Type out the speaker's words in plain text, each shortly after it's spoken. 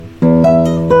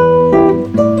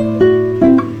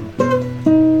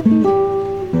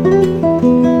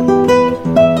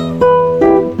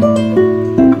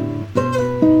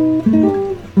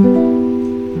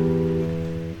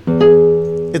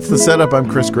Setup. I'm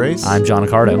Chris Grace. I'm John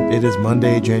Accardo. It is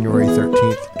Monday, January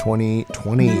 13th,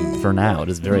 2020. For now, it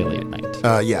is very late at night.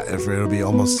 Yeah, it'll be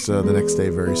almost the next day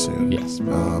very soon. Yes.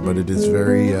 But it is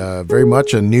very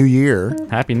much a new year.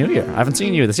 Happy New Year. I haven't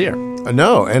seen you this year.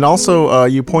 No, and also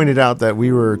you pointed out that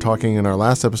we were talking in our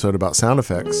last episode about sound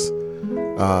effects.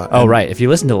 Right. If you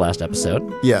listened to the last episode.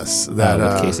 Yes.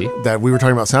 With Casey. That we were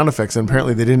talking about sound effects, and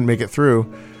apparently they didn't make it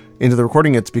through into the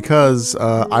recording. It's because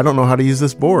I don't know how to use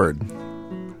this board.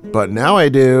 But now I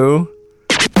do.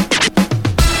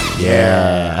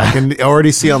 Yeah. I can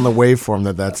already see on the waveform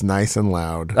that that's nice and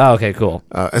loud. Oh, okay, cool.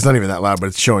 It's not even that loud, but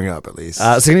it's showing up at least.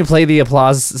 So can you play the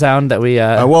applause sound that we...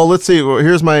 well, let's see. Well,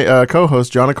 here's my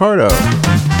co-host, John Accardo.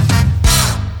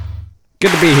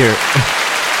 Good to be here.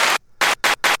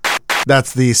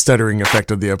 That's the stuttering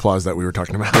effect of the applause that we were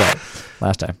talking about. Right.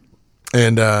 Last time.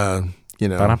 And, Bow.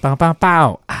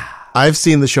 I've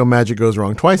seen the show Magic Goes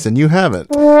Wrong twice, and you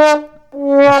haven't. So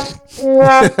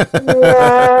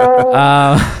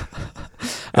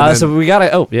we got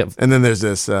to... Oh, yeah. And then there's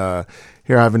this, here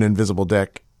I have an invisible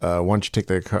deck. Why don't you take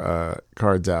the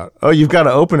cards out? Oh, you've got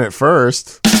to open it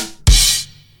first.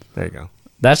 There you go.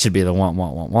 That should be the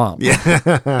womp.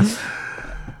 Yeah.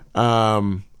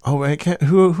 I can't.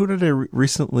 Who did I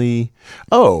recently?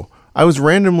 Oh, I was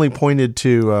randomly pointed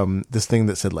to this thing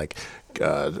that said like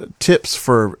tips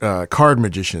for card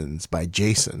magicians by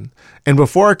Jason, and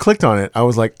before I clicked on it, I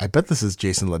was like, I bet this is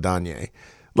Jason Ladanye.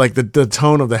 Like the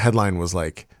tone of the headline was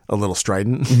like a little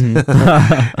strident, and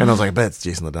I was like, I bet it's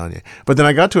Jason Ladanye. But then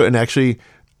I got to it, and actually,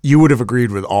 you would have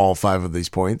agreed with all 5 of these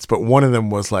points, but one of them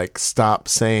was like, stop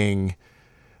saying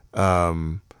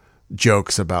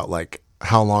jokes about like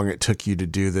how long it took you to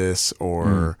do this,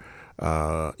 or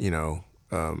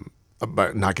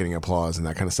about not getting applause and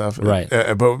that kind of stuff, right?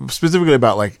 But specifically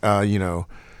about like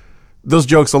those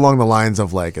jokes along the lines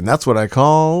of like, and that's what I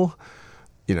call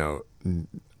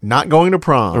not going to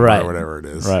prom, right, or whatever it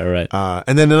is, right.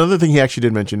 And then another thing he actually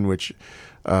did mention, which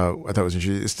I thought was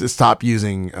interesting, is to stop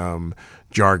using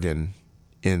jargon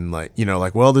in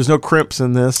well, there's no crimps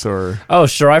in this, or... Oh,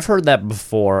 sure. I've heard that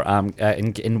before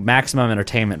in Maximum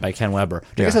Entertainment by Ken Weber.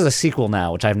 I guess has a sequel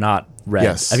now, which I've not read.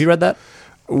 Yes. Have you read that?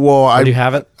 Well, do you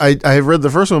have it? I have read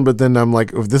the first one, but then I'm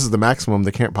like, if this is the maximum,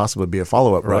 there can't possibly be a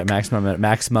follow-up book. Right,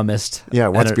 Maximumist. Yeah,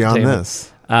 what's beyond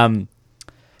this?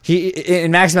 He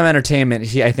in Maximum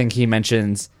Entertainment, I think he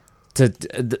mentions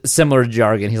similar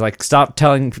jargon. He's like, stop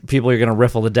telling people you're going to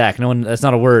riffle the deck. That's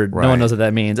not a word. Right. No one knows what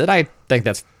that means. And I think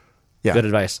that's good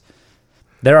advice.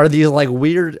 There are these like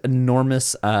weird,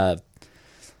 enormous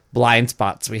blind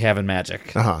spots we have in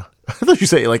Magic. I thought you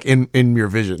say like in your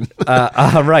vision.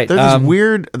 Right. They're these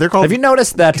weird. They're called. Have you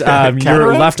noticed that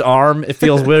your left arm it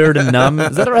feels weird and numb?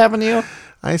 Does that ever happen to you?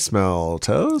 I smell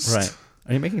toast. Right.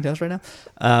 Are you making toast right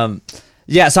now?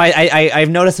 Yeah. So I've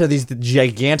noticed there are these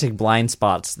gigantic blind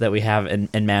spots that we have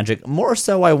in Magic. More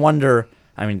so, I wonder.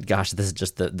 I mean, gosh, this is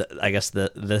just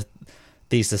the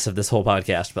thesis of this whole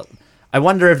podcast, but I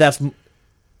wonder if that's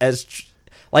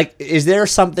is there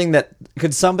something that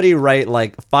could somebody write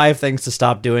like 5 things to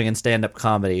stop doing in stand-up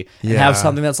comedy and have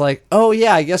something that's like, oh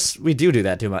yeah, I guess we do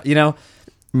that too much,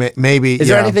 Maybe. Is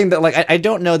there anything that like I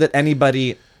don't know that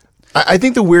anybody. I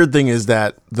think the weird thing is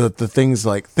that the things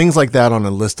like that on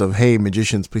a list of, hey,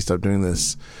 magicians, please stop doing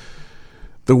this.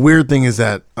 The weird thing is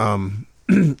that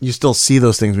you still see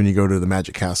those things when you go to the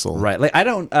Magic Castle, right? Like I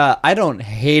don't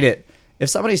hate it. If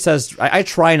somebody says, I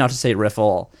try not to say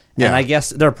riffle, and I guess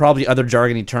there are probably other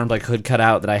jargony terms I could cut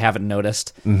out that I haven't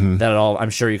noticed that at all. I'm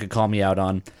sure you could call me out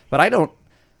on, but I don't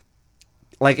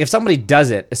like if somebody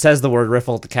does it says the word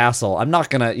riffle at the castle. I'm not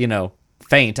gonna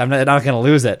faint. I'm not gonna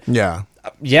lose it. Yeah.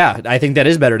 I think that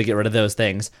is better to get rid of those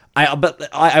things. But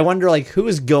I wonder like who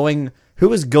is going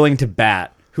to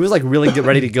bat. Who is like really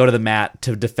ready to go to the mat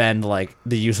to defend like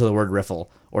the use of the word riffle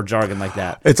or jargon like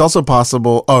that? It's also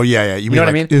possible. Oh yeah. You know what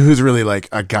I mean? Who's really like,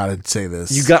 I gotta say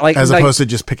this? You got like as opposed to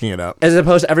just picking it up. As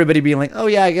opposed to everybody being like, oh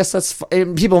yeah, I guess that's.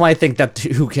 People might think that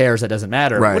who cares? That doesn't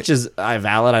matter, right. Which is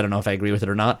valid. I don't know if I agree with it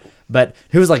or not. But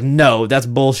who's like, no, that's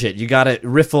bullshit. You got to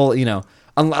riffle.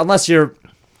 Unless you're.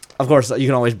 Of course, you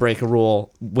can always break a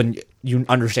rule when you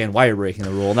understand why you're breaking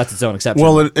the rule, and that's its own exception.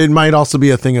 Well, it might also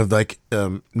be a thing of like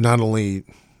not only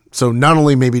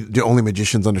maybe do only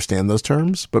magicians understand those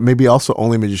terms, but maybe also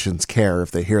only magicians care if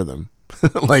they hear them.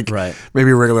 Like maybe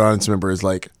a regular audience member is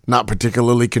like not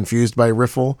particularly confused by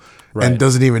riffle and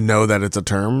doesn't even know that it's a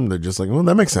term. They're just like, well,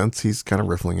 that makes sense. He's kind of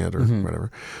riffling it or whatever.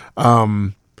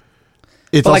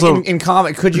 It's but also like in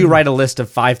comic. Could you write a list of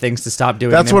 5 things to stop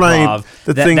doing? That's in what improv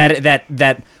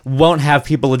that won't have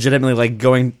people legitimately like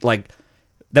going like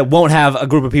that won't have a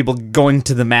group of people going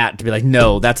to the mat to be like,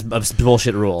 no, that's a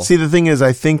bullshit rule. See, the thing is,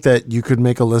 I think that you could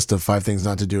make a list of 5 things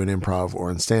not to do in improv or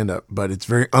in stand-up, but it's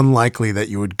very unlikely that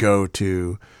you would go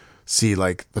to see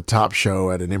like the top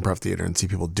show at an improv theater and see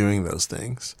people doing those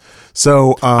things.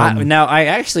 So now I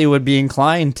actually would be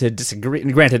inclined to disagree.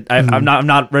 Granted, I'm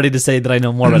not ready to say that I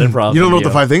know more about improv. you don't know what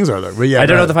the 5 things are, though. But yeah, I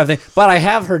don't know what the 5 things, but I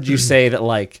have heard you say that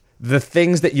like the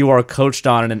things that you are coached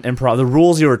on in an improv, the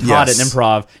rules you were taught in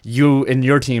improv, you in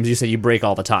your teams, you say you break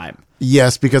all the time.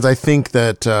 Yes, because I think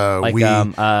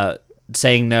that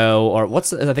saying no, or I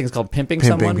think it's called pimping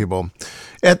someone. People,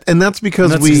 and that's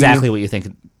because that's exactly what you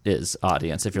think is,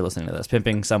 audience. If you're listening to this,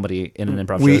 pimping somebody in an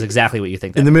improv show is exactly what you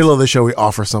think. In the middle of the show, we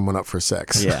offer someone up for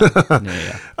sex. Yeah.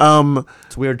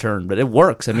 It's a weird turn, but it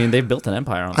works. I mean, they've built an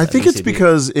empire on. I think it's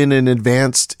because in an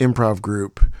advanced improv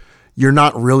group, you're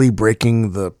not really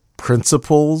breaking the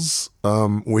principles,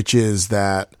 which is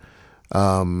that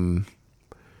the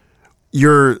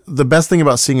best thing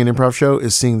about seeing an improv show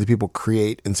is seeing the people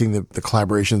create and seeing the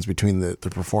collaborations between the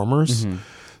performers. Mm-hmm.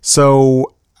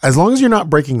 So as long as you're not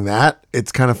breaking that,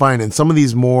 it's kind of fine. And some of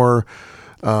these more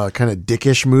kind of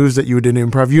dickish moves that you would do in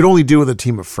improv, you'd only do with a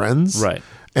team of friends. Right.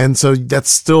 And so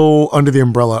that's still under the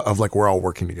umbrella of like, we're all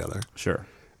working together. Sure.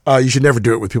 You should never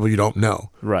do it with people you don't know.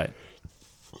 Right.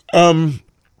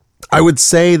 I would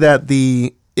say that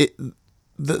the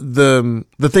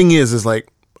thing is like,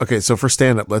 okay, so for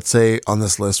stand-up, let's say on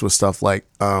this list was stuff like,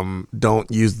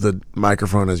 don't use the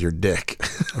microphone as your dick.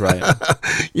 Right.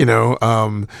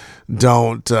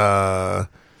 Don't.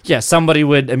 Somebody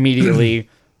would immediately,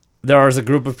 there is a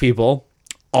group of people,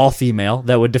 all female,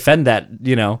 that would defend that,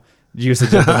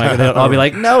 usage of the microphone. I'll be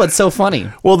like, no, it's so funny.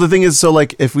 Well, the thing is, so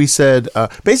like if we said,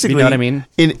 basically, you know what I mean?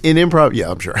 In improv,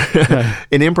 yeah, I'm sure.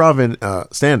 In improv and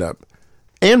stand-up,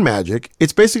 and magic,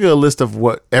 it's basically a list of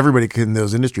what everybody in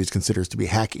those industries considers to be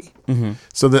hacky. Mm-hmm.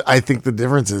 So I think the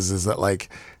difference is that like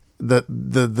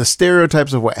the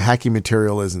stereotypes of what hacky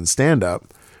material is in stand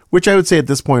up, which I would say at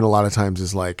this point a lot of times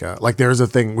is like there's a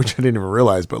thing which I didn't even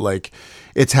realize, but like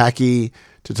it's hacky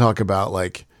to talk about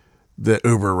like the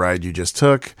Uber ride you just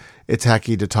took. It's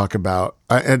hacky to talk about,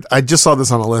 and I just saw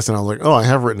this on a list and I was like, oh, I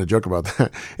have written a joke about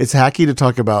that. It's hacky to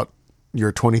talk about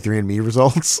your 23andMe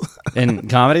results in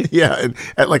comedy. Yeah.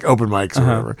 At like open mics or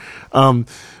whatever.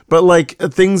 But like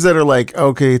things that are like,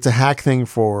 okay, it's a hack thing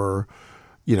for,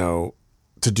 to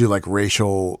do like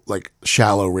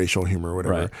shallow racial humor or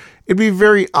whatever. Right. It'd be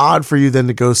very odd for you then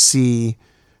to go see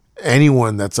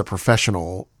anyone that's a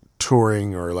professional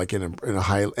touring or like in a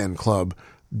high end club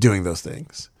doing those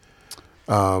things.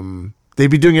 They'd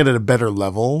be doing it at a better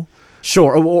level.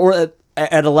 Sure. Or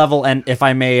at a level. And if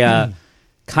I may,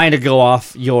 kind of go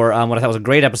off your what I thought was a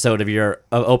great episode of your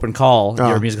Open Call,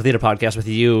 your musical theater podcast with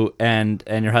you and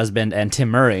your husband and Tim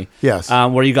Murray. Yes,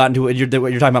 where you got into you're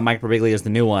talking about Mike Birbiglia is the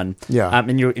new one. Yeah,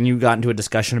 and you got into a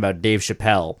discussion about Dave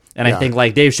Chappelle, and I think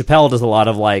like Dave Chappelle does a lot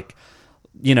of like,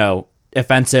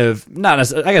 offensive, not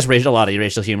necessarily, I guess a lot of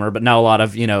racial humor, but not a lot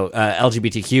of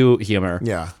LGBTQ humor.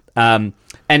 Yeah.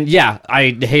 And yeah, I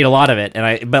hate a lot of it,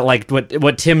 but like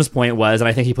what Tim's point was, and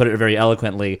I think he put it very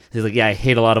eloquently. He's like, yeah, I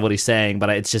hate a lot of what he's saying, but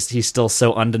it's just he's still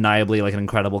so undeniably like an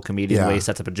incredible comedian the way he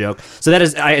sets up a joke. So that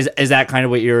is that kind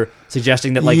of what you're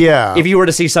suggesting, that like if you were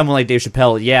to see someone like Dave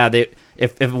Chappelle,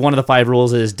 if one of the 5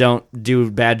 rules is don't do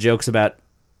bad jokes about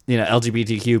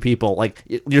LGBTQ people, like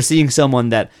you're seeing someone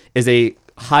that is a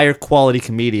higher quality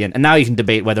comedian, and now you can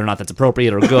debate whether or not that's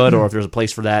appropriate or good, or if there's a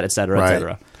place for that, et cetera, et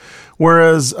cetera.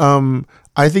 Whereas,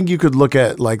 I think you could look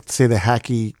at like, say, the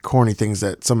hacky, corny things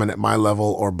that someone at my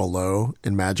level or below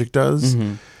in magic does,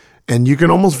 and you can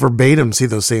almost verbatim see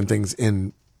those same things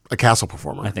in a castle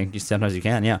performer. I think sometimes you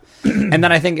can, yeah. And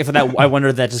then I think I wonder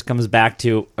if that just comes back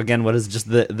to, again, what is just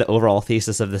the overall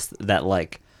thesis of this, that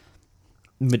like,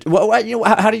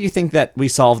 how do you think that we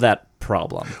solve that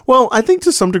problem? Well, I think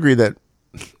to some degree that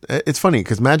it's funny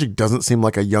because magic doesn't seem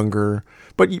like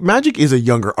but magic is a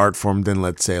younger art form than,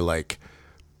 let's say, like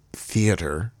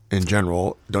theater in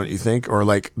general, don't you think? Or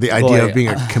like the idea of being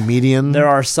a comedian. There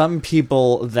are some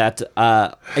people that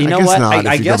I guess what? Not,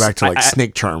 if you go back to like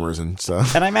snake charmers and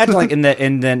stuff. And I imagine like in the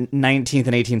 19th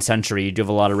and 18th century, you do have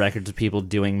a lot of records of people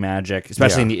doing magic,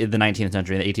 especially in the 19th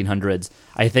century, in the 1800s.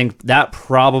 I think that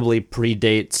probably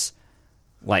predates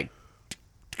like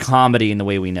comedy in the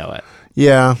way we know it.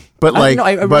 Yeah, but like,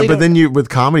 really but then with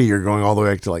comedy, you're going all the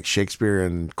way to like Shakespeare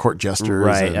and court jesters,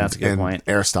 right? And, that's a good point.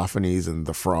 Aristophanes and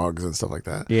the frogs and stuff like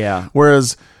that. Yeah.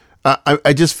 Whereas,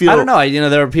 I just feel, I don't know.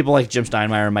 There are people like Jim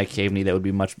Steinmeier and Mike Caveney that would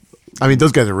be much. I mean,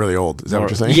 those guys are really old. Is that what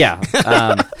you're saying? Yeah,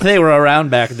 they were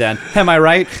around back then. Am I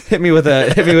right? Hit me with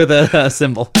a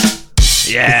symbol.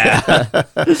 Yeah.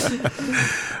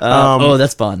 Oh,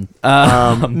 that's fun.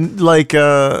 Like,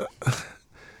 I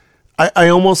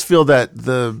almost feel that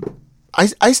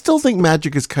I still think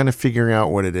magic is kind of figuring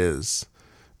out what it is,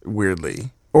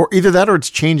 weirdly. Or either that or it's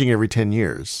changing every 10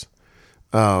 years.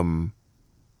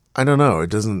 I don't know. It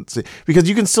doesn't... Because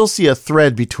you can still see a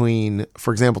thread between...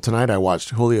 For example, tonight I watched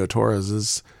Julio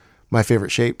Torres's My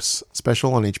Favorite Shapes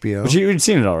special on HBO. But you'd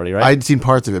seen it already, right? I'd seen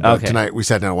parts of it, but tonight we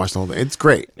sat down and watched the whole thing. It's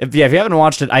great. If you haven't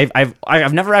watched it,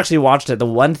 I've never actually watched it. The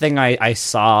one thing I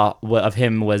saw of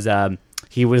him was...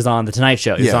 he was on The Tonight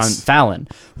Show. He was on Fallon,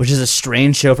 which is a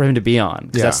strange show for him to be on.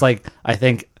 Because that's like, I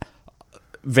think...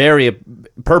 very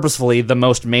purposefully the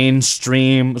most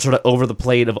mainstream sort of over the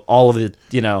plate of all of the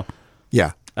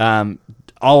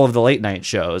all of the late night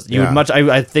shows. You would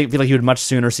feel like you would much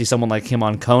sooner see someone like him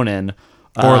on Conan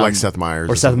or like Seth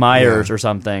Meyers or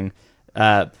something.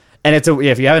 And it's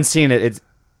if you haven't seen it,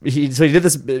 he did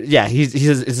this. Yeah,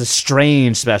 it's a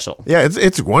strange special. Yeah,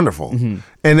 it's wonderful. Mm-hmm.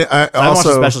 And I haven't watched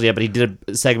the special yet, but he did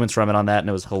segments from it on that, and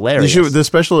it was hilarious. The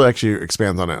special actually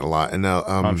expands on it a lot. And now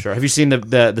I'm sure. Have you seen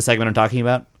the segment I'm talking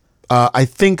about? I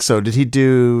think so. Did he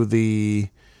do the?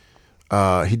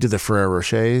 He did the Ferrero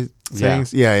Rocher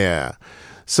things. Yeah.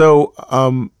 So,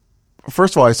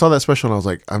 first of all, I saw that special and I was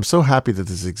like, I'm so happy that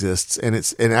this exists, and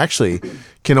it actually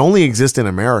can only exist in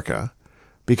America.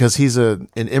 Because he's an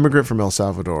immigrant from El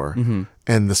Salvador,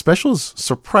 and the special is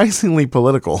surprisingly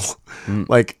political.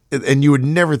 Like, and you would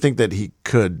never think that he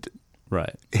could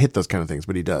hit those kind of things,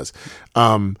 but he does.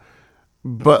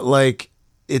 But like,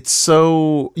 it's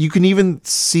so you can even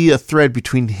see a thread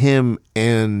between him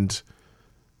and,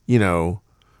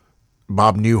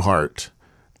 Bob Newhart.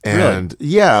 And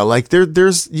like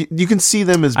there's you can see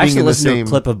them as being in the same. I actually listened to a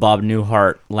clip of Bob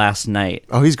Newhart last night.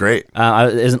 Oh, he's great.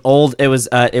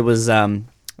 It was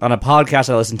on a podcast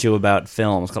I listened to about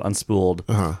films called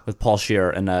Unspooled with Paul Scheer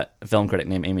and a film critic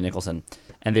named Amy Nicholson,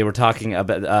 and they were talking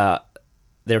about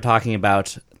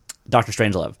Dr.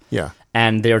 Strangelove. Yeah,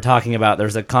 and they were talking about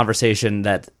there's a conversation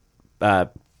that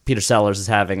Peter Sellers is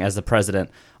having as the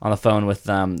president on the phone with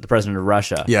the president of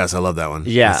Russia. Yes, I love that one.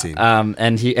 Yeah,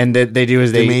 and they do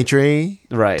is Dimitri.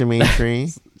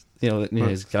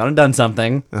 He's gone and done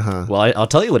something. Well, I'll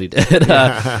tell you what he did.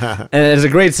 And it's a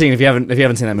great scene if you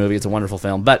haven't seen that movie. It's a wonderful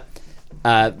film. But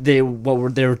they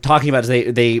were talking about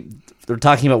is they were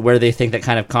talking about where they think that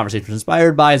kind of conversation was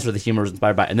inspired by, and sort of the humor was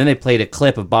inspired by. And then they played a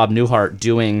clip of Bob Newhart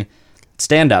doing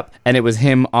stand up, and it was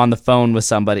him on the phone with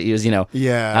somebody. He was with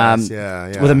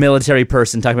a military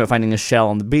person talking about finding a shell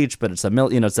on the beach, but it's a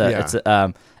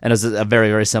and it's a very,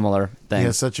 very similar thing. He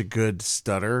has such a good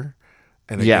stutter.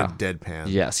 And a good deadpan.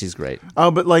 Yes, he's great.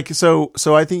 But like, so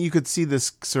I think you could see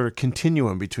this sort of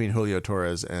continuum between Julio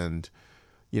Torres and,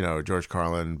 George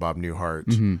Carlin, Bob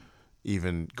Newhart,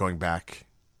 even going back,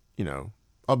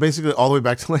 basically all the way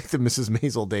back to like the Mrs.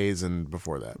 Maisel days and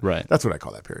before that. Right. That's what I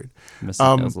call that period.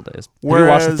 Mrs. Maisel days. Have you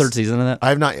watched the third season of that? I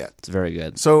have not yet. It's very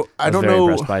good. So I don't know.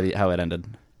 I was very impressed by how it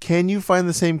ended. Can you find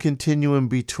the same continuum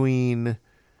between,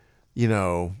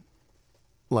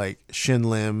 like Shin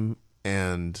Lim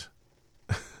and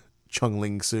Chung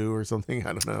Ling Soo or something?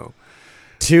 I don't know.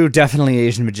 Two definitely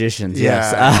Asian magicians.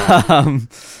 Yes.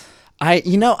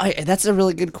 That's a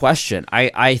really good question.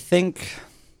 I think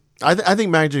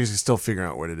magic is still figuring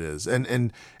out what it is,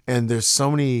 and there's so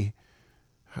many,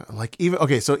 like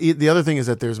even So the other thing is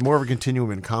that there's more of a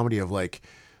continuum in comedy of like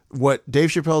what Dave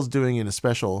Chappelle's doing in a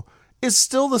special is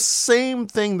still the same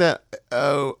thing that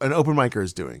an open micer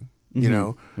is doing.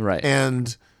 Right?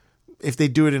 And if they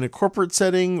do it in a corporate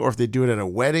setting, or if they do it at a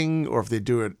wedding, or if they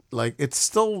do it like, it's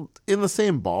still in the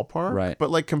same ballpark. Right.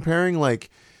 But like comparing, like,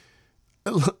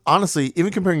 honestly,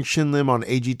 even comparing Shin Lim on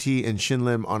AGT and Shin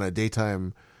Lim on a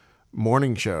daytime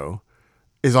morning show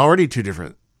is already two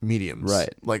different mediums.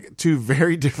 Right. Like two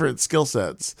very different skill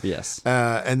sets. Yes.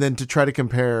 And then to try to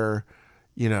compare,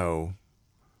 David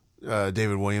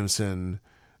Williamson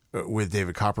with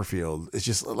David Copperfield, it's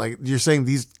just like you're saying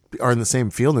these are in the same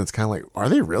field, and it's kind of like, are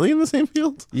they really in the same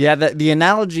field? Yeah, the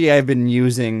analogy I've been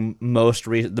using over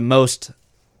the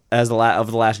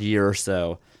last year or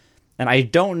so, and I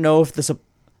don't know if this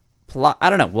I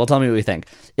don't know. Well, tell me what you think.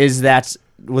 Is that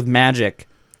with magic,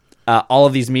 all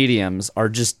of these mediums are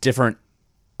just different.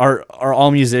 Are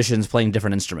all musicians playing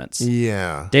different instruments?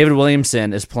 Yeah. David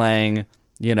Williamson is playing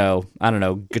I don't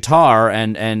know, guitar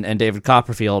and David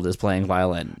Copperfield is playing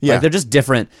violin. Yeah. Like, they're just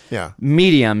different Yeah.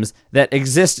 mediums that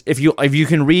exist. If you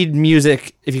can read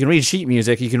music, if you can read sheet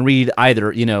music, you can read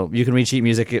either, you can read sheet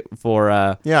music for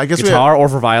I guess guitar or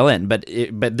for violin, but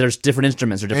there's different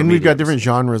instruments or different and we've got mediums. different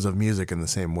genres of music in the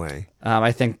same way.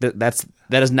 I think that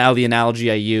is now the analogy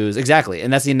I use. Exactly.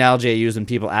 And that's the analogy I use when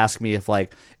people ask me if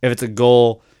it's a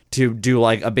goal to do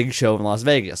like a big show in Las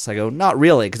Vegas. I go, not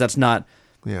really, because that's not.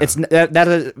 Yeah. It's that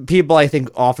is, people I think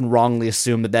often wrongly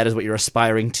assume that is what you're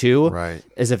aspiring to, Right.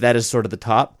 as if that is sort of the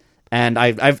top. And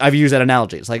I've used that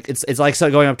analogy. It's like it's like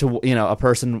going up to a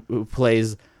person who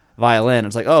plays violin.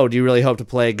 It's like, oh, do you really hope to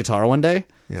play guitar one day?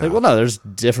 Yeah. It's like, well, no, there's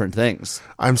different things.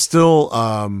 I'm still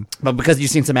But because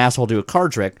you've seen some asshole do a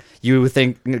card trick, you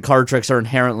think card tricks are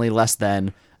inherently less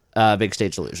than big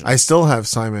stage illusion. I still have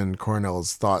Simon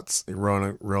Cornell's thoughts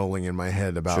rolling in my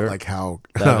head about Sure. like how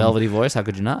That velvety voice. How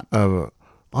could you not?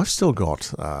 I've still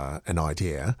got an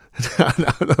idea.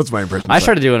 That was my impression. I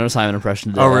tried to do an Simon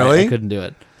impression today. Oh, really? I couldn't do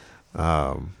it.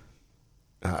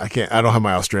 I can't. I don't have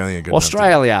my Australian good.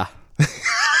 Australia.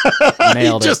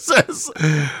 Nailed He it. just says,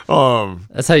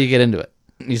 That's how you get into it.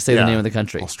 You say yeah, the name of the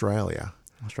country. Australia.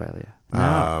 Australia.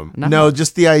 No,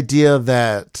 just the idea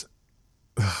that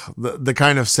the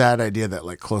kind of sad idea that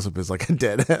like close up is like a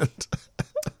dead end.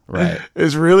 Right.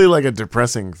 It's really like a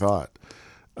depressing thought.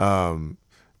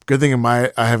 Good thing I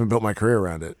haven't built my career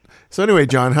around it. So anyway,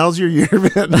 John, how's your year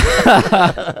been?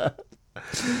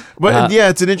 But yeah,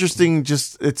 it's an interesting.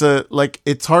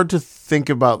 It's hard to think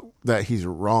about that he's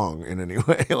wrong in any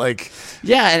way. Like,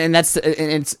 Yeah, and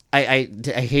it's I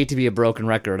hate to be a broken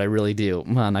record. I really do.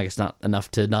 Well, I guess not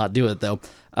enough to not do it though.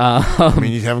 I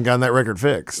mean, you haven't gotten that record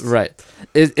fixed, Right.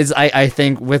 I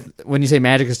think when you say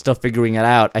magic is still figuring it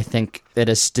out, I think it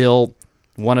is still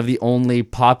one of the only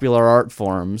popular art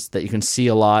forms that you can see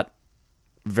a lot,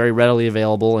 very readily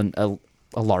available in a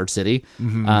large city,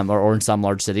 or in some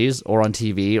large cities, or on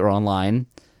TV or online,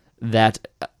 that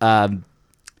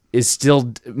is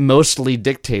still mostly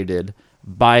dictated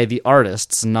by the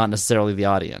artists, not necessarily the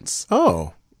audience.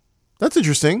 Oh, that's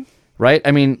interesting. Right?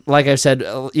 I mean, like I said,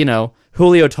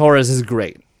 Julio Torres is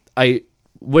great. I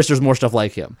wish there's more stuff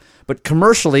like him. But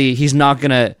commercially, he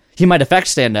might affect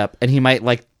stand-up, and he might,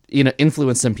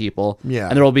 influence some people. Yeah.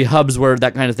 And there will be hubs where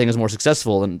that kind of thing is more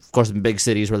successful, and of course in big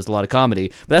cities where there's a lot of comedy.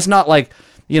 But that's not like,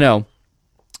 Bill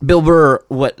Burr,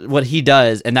 what he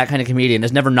does, and that kind of comedian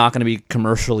is never not going to be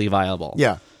commercially viable.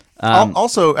 Yeah.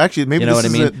 Also, actually, maybe You know this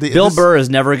what I is mean? Bill Burr is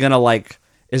never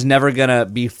gonna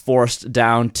be forced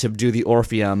down to do the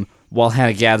Orpheum while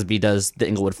Hannah Gadsby does the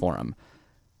Inglewood Forum.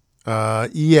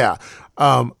 Yeah.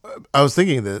 I was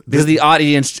thinking that Because the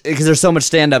audience, because there's so much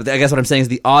stand-up, I guess what I'm saying is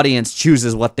the audience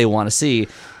chooses what they want to see.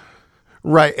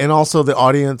 right, and also the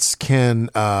audience can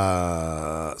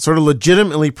sort of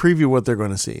legitimately preview what they're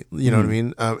going to see. You know what I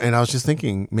mean? And I was just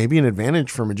thinking, maybe an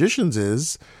advantage for magicians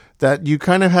is that you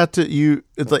kind of have to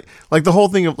it's like the whole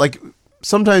thing of like.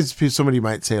 Sometimes somebody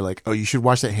might say like, "Oh, you should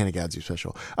watch that Hannah Gadsby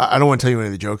special." I don't want to tell you any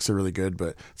of the jokes; they're really good.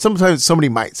 But sometimes somebody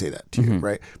might say that to you,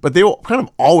 right? But they will kind of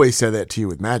always say that to you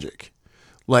with magic.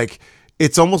 Like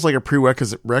it's almost like a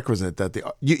prerequisite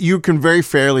that you can very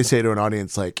fairly say to an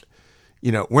audience like,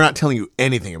 we're not telling you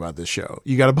anything about this show.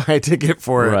 You got to buy a ticket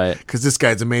for it, Right. because this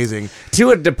guy's amazing.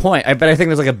 To a point, I think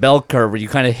there's like a bell curve where you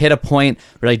kind of hit a point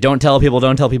where like, don't tell people,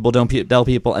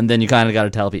 and then you kind of got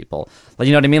to tell people. Like,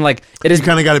 you know what I mean? Like it is. You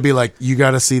kind of got to be like, you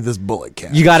got to see this bullet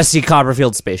cat. You got to see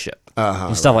Copperfield's spaceship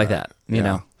and stuff like that. You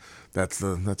know. That's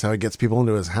how he gets people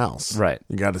into his house. Right.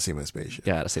 You got to see my spaceship.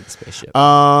 You got to see the spaceship.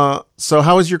 So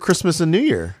how was your Christmas and New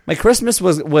Year? My Christmas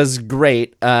was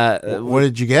great. What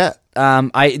did you get?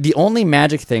 The only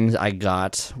magic things I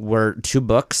got were 2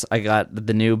 books. I got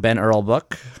the new Ben Earl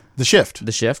book, The Shift.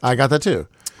 The Shift. I got that too.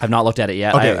 I've not looked at it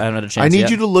yet. Okay. I haven't had a chance I need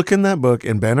yet. you to look in that book,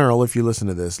 and Ben Earl, if you listen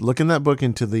to this, look in that book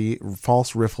into the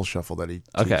false riffle shuffle that he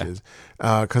teaches.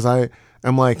 Because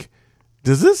I'm like,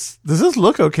 does this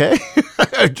look okay?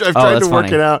 I've tried to work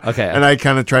funny. it out. Okay. And I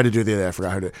kind of tried to do the other day. I forgot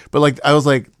how to do it. But like, I was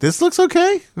like, this looks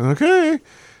okay. Okay.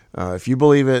 If you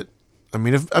believe it. I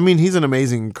mean, he's an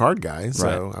amazing card guy,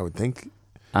 so Right. I would think.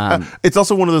 It's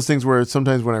also one of those things where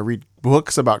sometimes when I read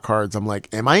books about cards, I'm like,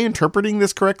 am I interpreting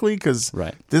this correctly? Because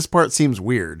Right. this part seems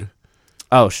weird.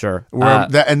 Oh, sure.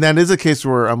 That is a case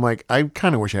where I'm like, I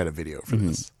kind of wish I had a video for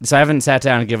this. So I haven't sat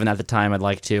down and given that the time I'd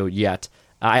like to yet.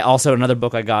 Another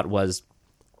book I got was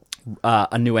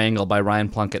A New Angle by Ryan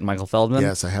Plunkett and Michael Feldman.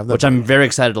 Yes, I have that Which I'm very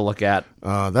excited to look at.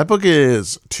 That book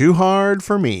is too hard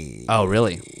for me. Oh,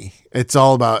 really? It's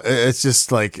all about. It's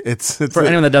just like it's For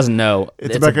anyone that doesn't know,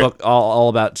 it's a book all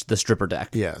about the stripper deck.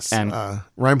 Yes, and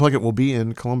Ryan Plunkett will be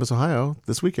in Columbus, Ohio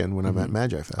this weekend when I'm at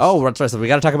Magifest. Oh, that's right. So we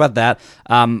got to talk about that.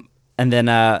 And then,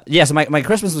 so my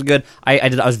Christmas was good. I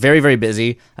was very, very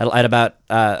busy. I had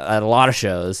a lot of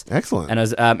shows. Excellent.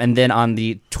 And and then on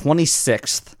the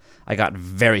 26th, I got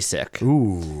very sick.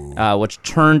 Ooh. Which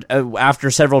turned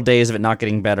after several days of it not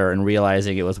getting better and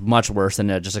realizing it was much worse than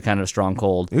just a kind of strong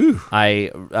cold. Ooh. I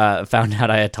found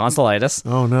out I had tonsillitis.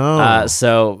 Oh no.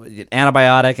 So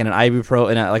antibiotic and an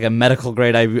ibuprofen, and like a medical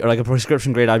grade like a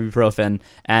prescription grade ibuprofen,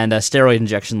 and a steroid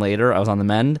injection later. I was on the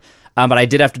mend. But I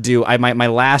did have to do my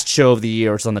last show of the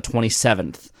year, which was on the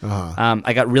 27th.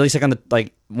 I got really sick on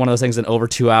one of those things in over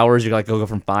 2 hours. You go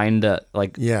from fine to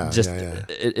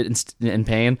in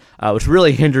pain, which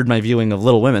really hindered my viewing of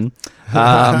Little Women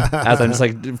as I'm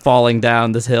just falling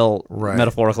down this hill, right.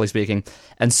 Metaphorically speaking.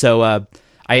 And so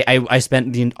I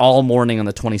spent all morning on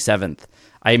the 27th.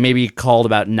 I maybe called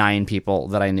about 9 people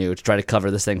that I knew to try to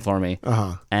cover this thing for me,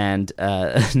 and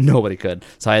nobody could.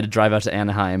 So I had to drive out to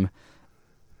Anaheim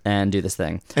and do this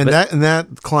thing. And that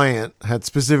client had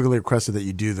specifically requested that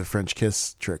you do the French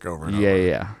kiss trick over and over.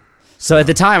 Yeah. So at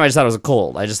the this is a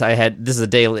cold. I had this is a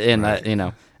day in, right.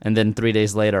 And then 3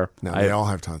 days later. No, they all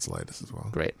have tonsillitis as well.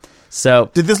 Great. So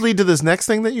did this lead to this next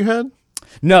thing that you had?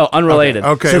 No, unrelated.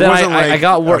 Okay. So then I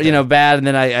got bad, and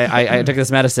then I took this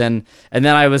medicine, and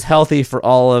then I was healthy for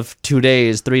all of 3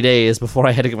 days before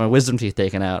I had to get my wisdom teeth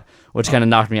taken out, which kind of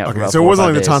knocked me out. Okay, for about so it 4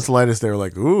 wasn't like the tonsillitis. They were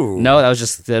like, ooh. No, that was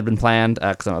just that had been planned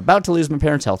because I'm about to lose my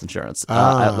parents' health insurance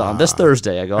on this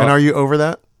Thursday. I go. And are you over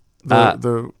that?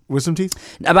 The wisdom teeth?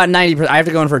 About 90%. I have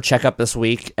to go in for a checkup this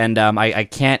week, and I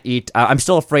can't eat. I'm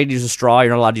still afraid to use a straw.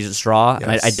 You're not allowed to use a straw.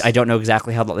 Yes. And I don't know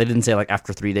exactly how. They didn't say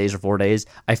after 3 days or 4 days.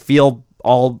 I feel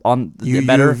all on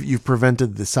better. You've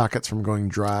prevented the sockets from going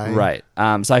dry. Right.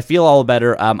 So I feel all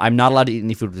better. I'm not allowed to eat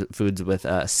any foods with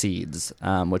seeds,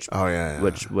 which I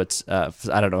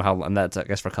don't know how long. That's I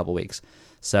guess for a couple weeks.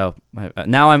 So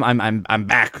now I'm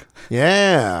back.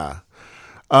 Yeah.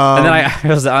 And then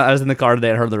I was in the car today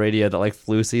and heard the radio that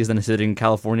flu season is hitting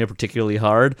California particularly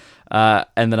hard.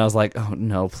 And then I was like, oh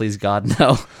no, please God,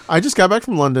 no. I just got back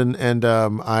from London and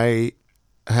I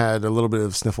had a little bit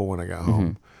of sniffle when I got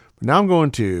home. But now I'm going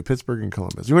to Pittsburgh and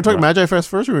Columbus. You want to talk Magifest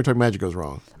first, or you want to talk Magic Goes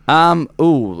Wrong?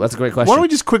 That's a great question. Why don't we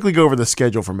just quickly go over the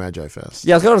schedule for Magifest?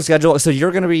 Yeah, let's go over the schedule. So you're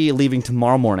going to be leaving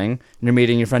tomorrow morning. You're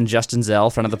meeting your friend Justin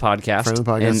Zell, friend of the podcast,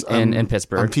 in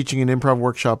Pittsburgh. I'm teaching an improv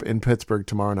workshop in Pittsburgh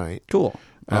tomorrow night. Cool.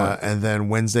 And then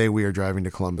Wednesday we are driving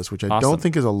to Columbus, which I don't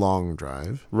think is a long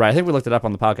drive. Right. I think we looked it up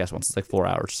on the podcast once. It's 4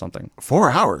 hours or something.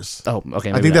 4 hours? Oh,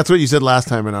 okay. I think that's what you said last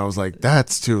time, and I was like,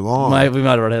 that's too long. We might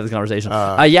have already had this conversation.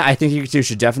 Yeah, I think you two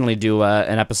should definitely do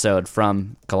an episode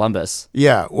from Columbus.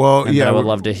 Yeah. Well, and I would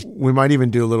love to. We might even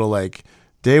do a little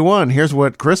day one, here's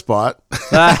what Chris bought.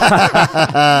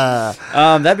 That'd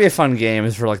be a fun game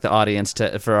for the audience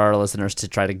for our listeners to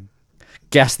try to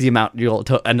guess the amount you'll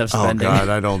end up spending. Oh God,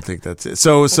 I don't think that's it.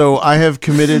 So I have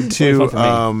committed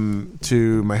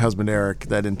to my husband Eric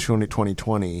that in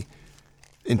 2020,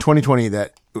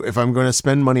 that if I'm going to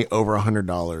spend money over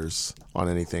 $100 on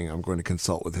anything, I'm going to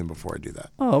consult with him before I do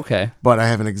that. Oh, okay. But I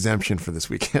have an exemption for this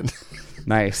weekend.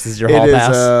 Nice. This is your hall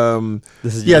pass.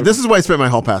 This is what I spent my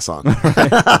hall pass on.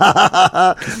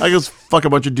 I just fuck a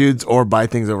bunch of dudes or buy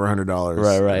things over $100.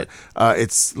 Right.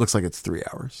 It looks like it's 3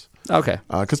 hours. Okay.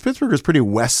 Because Pittsburgh is pretty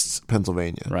west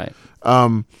Pennsylvania. Right.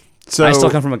 So I still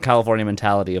come from a California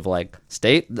mentality of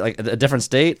state, a different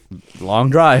state, long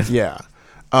drive. Yeah.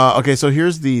 Okay, so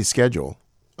here's the schedule.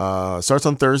 Starts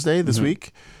on Thursday this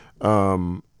week.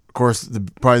 Of course,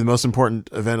 probably the most important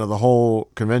event of the whole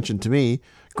convention to me,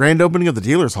 grand opening of the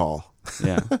Dealers Hall.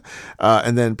 Yeah.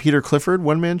 And then Peter Clifford,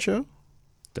 one-man show.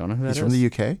 Don't know who that is. He's from the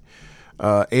UK.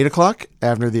 8 o'clock,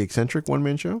 Avner the Eccentric,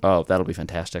 one-man show. Oh, that'll be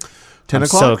fantastic. 10 I'm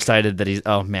o'clock. so excited that he's...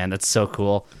 Oh, man, that's so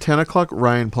cool. 10 o'clock,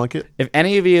 Ryan Plunkett. If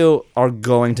any of you are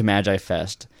going to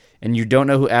Magifest and you don't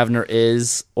know who Avner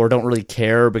is or don't really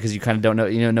care because you kind of don't know,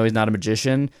 know he's not a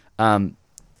magician,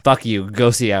 fuck you.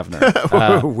 Go see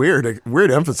Avner.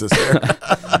 Weird emphasis there.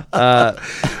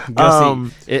 Go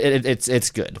see. It's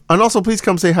good. And also, please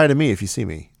come say hi to me if you see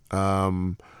me.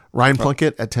 Ryan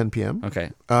Plunkett at 10 p.m. Okay.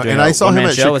 And I saw him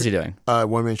at show. What's he doing?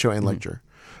 One-man show and lecture.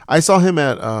 I saw him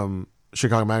at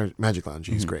Chicago Magic Lounge.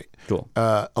 He's great. Cool.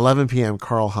 11 p.m.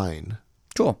 Carl Hein.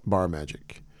 Cool. Bar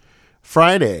Magic.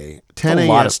 Friday, 10 a.m.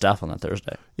 A lot of stuff on that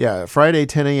Thursday. Yeah. Friday,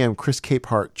 10 a.m. Chris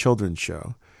Capehart Children's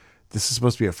Show. This is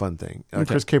supposed to be a fun thing.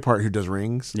 Chris Capehart, who does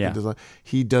rings,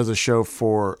 he does a show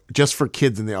just for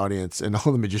kids in the audience, and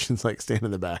all the magicians stand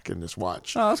in the back and just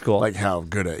watch. Oh, that's cool. How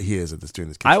good he is at doing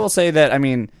this. I will say that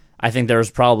I think there's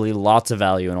probably lots of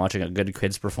value in watching a good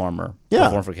kids performer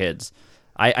perform for kids.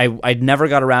 I never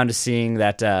got around to seeing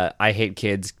that I Hate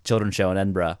Kids children's show in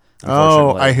Edinburgh.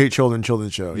 Oh, I Hate Children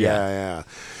children's show. Yeah.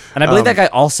 And I believe that guy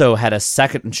also had a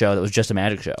second show that was just a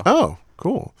magic show. Oh,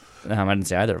 cool. I didn't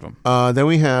see either of them. Then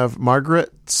we have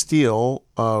Margaret Steele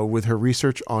with her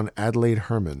research on Adelaide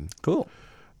Herman. Cool.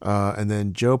 And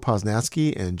then Joe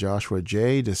Posnanski and Joshua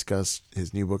J. discuss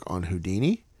his new book on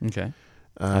Houdini. Okay.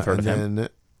 I've heard of him. And then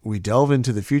we delve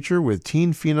into the future with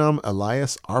teen phenom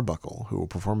Elias Arbuckle, who will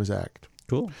perform his act.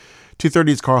 Cool. 2:30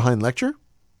 is Karl Hein lecture.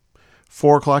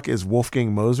 4 o'clock is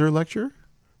Wolfgang Moser lecture,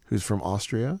 who's from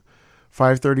Austria.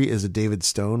 5:30 is a David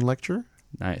Stone lecture.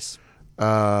 Nice.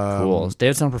 Cool. Is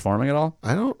David Stone performing at all?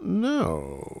 I don't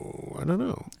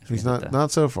know. He's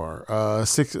not so far.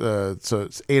 So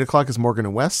it's 8 o'clock is Morgan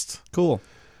and West. Cool.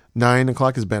 9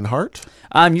 o'clock is Ben Hart.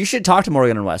 You should talk to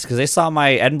Morgan and West because they saw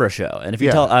my Edinburgh show, and if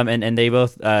you tell and they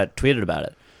both tweeted about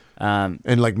it.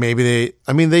 And like maybe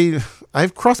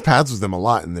I've crossed paths with them a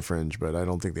lot in the Fringe, but I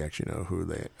don't think they actually know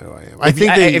who I am.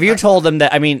 If you told them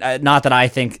that, not that I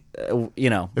think,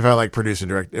 if I like produce and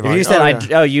direct, if you said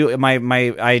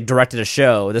I directed a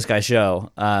show, this guy's show,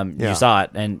 you saw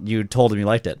it and you told him you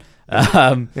liked it,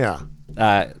 because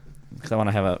I want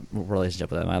to have a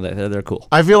relationship with them. They're cool.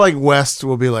 I feel like West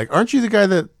will be like, aren't you the guy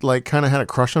that like kind of had a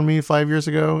crush on me 5 years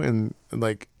ago and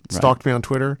like stalked me on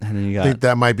Twitter? And then I think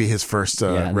that might be his first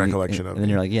recollection of it. And then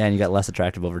you're like, and you got less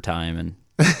attractive over time. And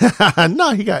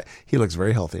no, he looks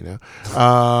very healthy now.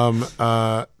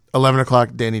 11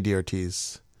 o'clock, Danny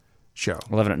DRT's show.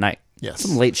 11 at night. Yes.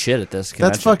 Some late shit at this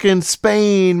convention. That's fucking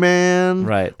Spain, man.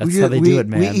 Right. That's how they do it,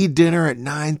 man. We eat dinner at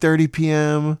 9:30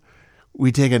 p.m.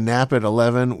 We take a nap at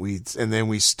 11. And then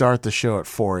we start the show at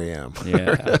 4 a.m.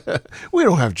 Yeah. We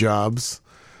don't have jobs.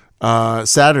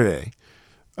 Saturday,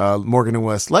 Morgan and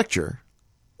West lecture.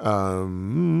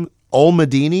 Ol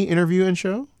Medini interview and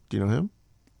show. Do you know him?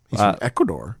 He's from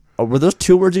Ecuador. Oh, were those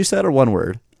 2 words you said or 1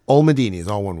 word? Ol Medini is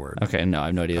all 1 word. Okay, no, I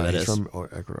have no idea who that he's is. From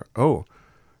Ecuador. Oh,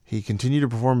 he continued to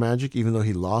perform magic even though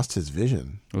he lost his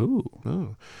vision. Ooh.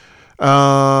 Oh.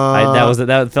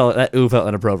 That felt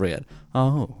inappropriate.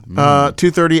 Oh.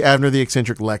 2:30, Abner the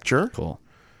Eccentric lecture. Cool.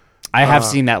 I have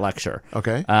seen that lecture.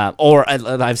 Okay. Or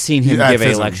I've seen him give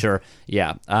a lecture.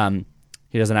 Yeah.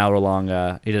 He does an hour long.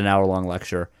 He did an hour long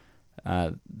lecture.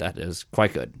 That is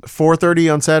quite good.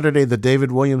 4:30 on Saturday, the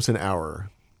David Williamson Hour.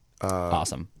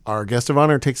 Awesome. Our guest of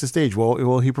honor takes the stage. What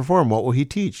will he perform? What will he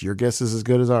teach? Your guess is as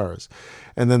good as ours.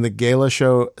 And then the gala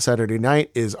show Saturday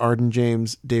night is Arden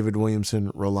James, David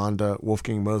Williamson, Rolanda,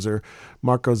 Wolfgang Moser,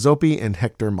 Marco Zoppi, and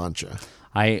Hector Mancha.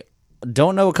 I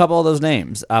don't know a couple of those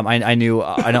names. I know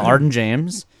Arden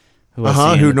James,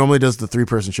 who normally does the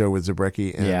 3-person show with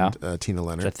Zabrecki and Tina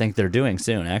Leonard. Which I think they're doing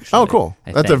soon, actually. Oh, cool.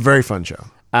 That's a very fun show.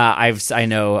 I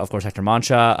know, of course, Hector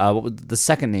Mancha. What was the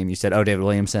second name you said? Oh, David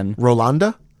Williamson.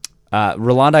 Rolanda?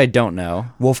 Rolanda, I don't know.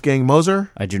 Wolfgang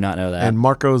Moser? I do not know that. And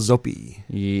Marco Zoppi.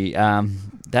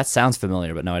 That sounds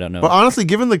familiar, but no, I don't know. But honestly,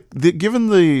 given the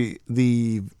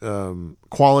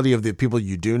quality of the people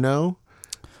you do know,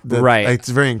 right, it's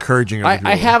very encouraging.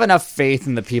 I have enough faith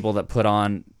in the people that put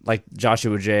on, like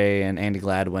Joshua J. and Andy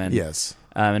Gladwin, yes,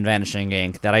 and Vanishing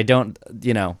Ink, that I don't,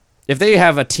 if they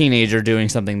have a teenager doing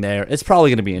something there, it's probably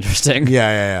going to be interesting.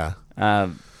 Yeah.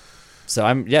 So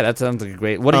that sounds like a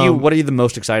great. What are you the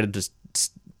most excited to?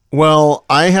 Well,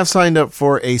 I have signed up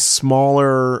for a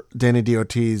smaller Danny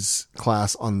DOT's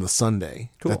class on the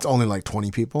Sunday. Cool. That's only like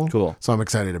 20 people. Cool. So I'm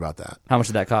excited about that. How much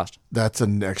did that cost? That's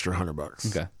an extra $100.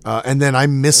 Okay. And then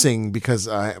I'm missing because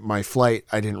my flight.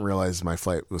 I didn't realize my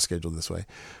flight was scheduled this way.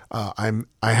 I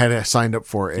had signed up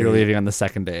for You're leaving on the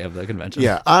second day of the convention.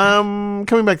 Yeah. I'm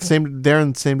coming back the same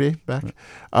day back.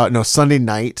 No, Sunday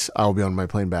night I'll be on my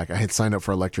plane back. I had signed up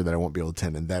for a lecture that I won't be able to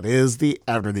attend, and that is the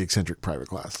Abner the Eccentric private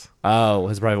class. Oh,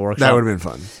 his private workshop. That would have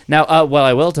been fun. Now, what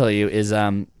I will tell you is,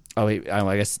 talk to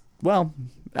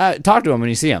him when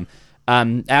you see him.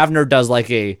 Avner does like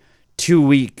a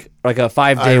 2-week, like a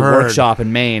 5-day workshop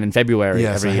in Maine in February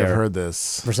every year. Yes, I have heard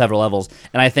this. For several levels.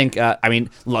 And I think,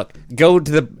 look,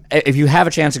 if you have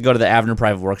a chance to go to the Avner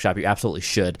private workshop, you absolutely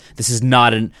should. This is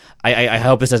not I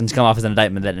hope this doesn't come off as an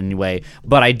indictment in any way,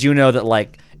 but I do know that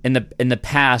like in the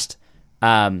past,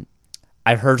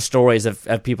 I've heard stories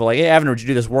of people like, hey, Avner, would you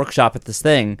do this workshop at this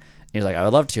thing? And he's like, I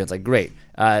would love to. It's like, great.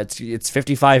 It's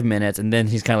 55 minutes. And then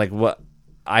he's kind of like, what?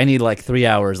 I need like 3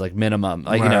 hours, like minimum,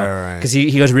 like, because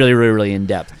he goes really, really, really in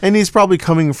depth. And he's probably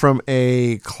coming from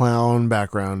a clown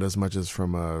background as much as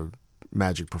from a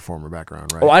magic performer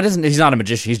background, right? Oh, he's not a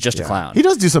magician. He's just a clown. He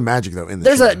does do some magic though.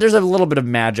 There's a little bit of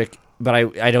magic, but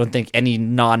I don't think any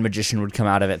non-magician would come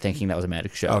out of it thinking that was a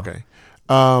magic show. Okay.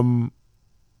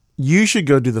 You should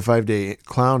go do the 5-day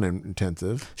clown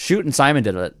intensive. Shoot and Simon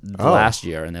did it last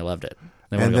year, and they loved it.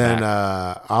 And then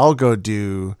I'll go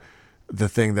do the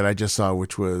thing that I just saw,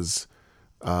 which was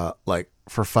like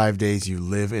for 5 days you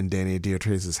live in Danny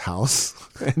Diotres' house.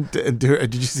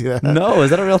 Did you see that? No, is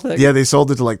that a real thing? Yeah, they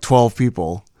sold it to like 12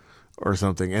 people or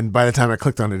something. And by the time I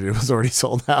clicked on it, it was already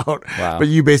sold out. Wow. But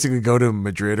you basically go to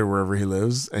Madrid or wherever he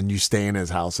lives and you stay in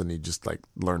his house and you just like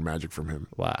learn magic from him.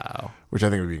 Wow. Which I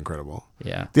think would be incredible.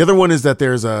 Yeah. The other one is that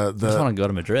there's I just want to go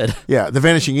to Madrid. Yeah, the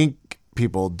Vanishing Ink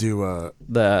people do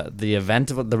the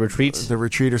event of the retreat. The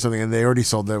retreat or something, and they already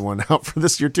sold that one out for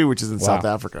this year too, which is in South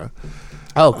Africa.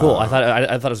 Oh, cool. I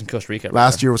thought it was in Costa Rica.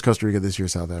 Last year was Costa Rica, this year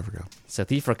South Africa.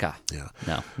 South Africa.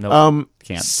 Yeah. No.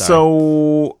 Can't. Sorry.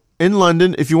 So in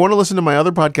London, if you want to listen to my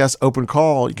other podcast, Open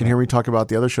Call, you can hear me talk about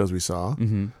the other shows we saw,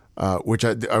 which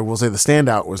I will say the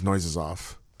standout was Noises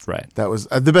Off. Right. That was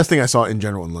the best thing I saw in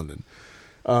general in London.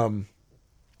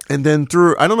 And then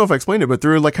through, I don't know if I explained it, but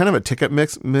through like kind of a ticket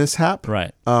mishap.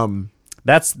 Right.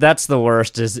 That's the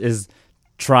worst is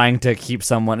trying to keep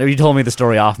someone. You told me the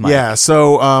story off mic. Yeah.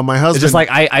 So my husband, it's just like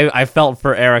I felt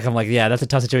for Eric. I'm like, yeah, that's a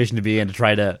tough situation to be in to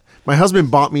try to. My husband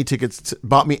bought me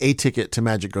a ticket to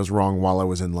Magic Goes Wrong while I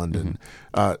was in London,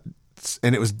 and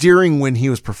it was during when he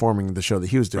was performing the show that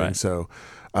he was doing. Right. So,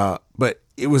 but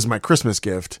it was my Christmas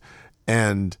gift,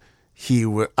 and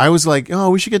I was like, oh,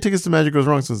 we should get tickets to Magic Goes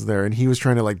Wrong since it's there, and he was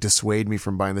trying to like dissuade me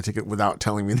from buying the ticket without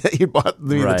telling me that he bought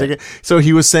me the ticket. So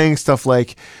he was saying stuff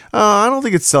like, I don't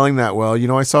think it's selling that well. You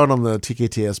know, I saw it on the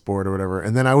TKTS board or whatever,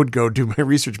 and then I would go do my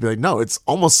research and be like, no, it's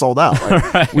almost sold out.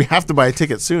 Like, we have to buy a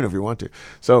ticket soon if we want to.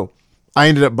 So I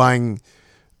ended up buying.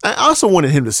 I also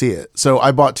wanted him to see it, so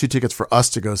I bought 2 tickets for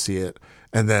us to go see it,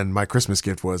 and then my Christmas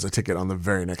gift was a ticket on the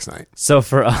very next night. So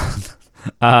for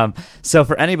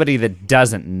anybody that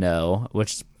doesn't know,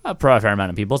 which is probably a fair amount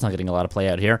of people, it's not getting a lot of play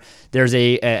out here. There's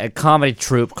a comedy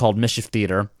troupe called Mischief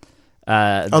Theater.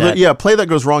 Play That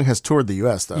Goes Wrong has toured the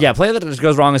U.S. though. Yeah, Play That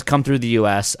Goes Wrong has come through the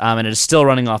U.S. And it is still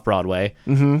running off Broadway.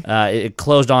 It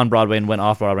closed on Broadway and went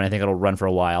off Broadway. And I think it'll run for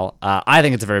a while. I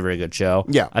think it's a very, very good show.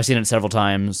 Yeah, I've seen it several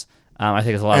times. I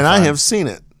think it's a lot of fun. fun. And I have seen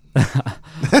it.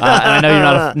 And I know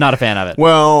you're not a fan of it.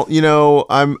 Well, you know,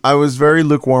 I was very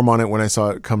lukewarm on it when I saw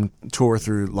it come tour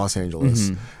through Los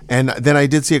Angeles, and then I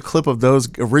did see a clip of those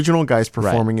original guys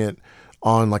performing it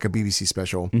on like a BBC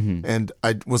special, and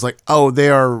I was like, oh,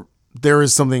 there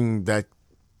is something that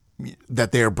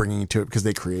they are bringing to it because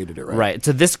they created it, right? Right.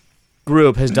 So this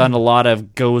group has done a lot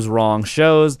of Goes Wrong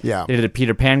shows. Yeah. They did a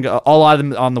Peter Pan, a lot of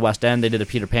them on the West End. They did a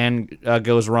Peter Pan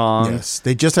Goes Wrong. Yes.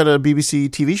 They just had a BBC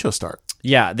TV show start.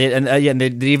 Yeah. They even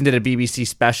did a BBC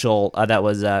special that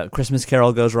was Christmas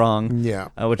Carol Goes Wrong. Yeah.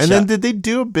 Then did they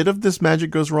do a bit of this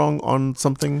Magic Goes Wrong on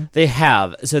something? They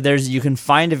have. So you can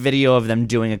find a video of them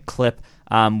doing a clip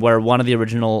where one of the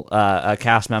original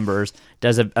cast members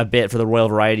does a bit for the Royal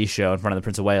Variety Show in front of the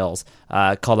Prince of Wales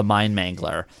called The Mind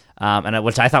Mangler.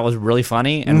 Which I thought was really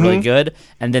funny and really good.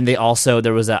 And then there was do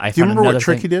you remember what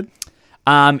trick he did?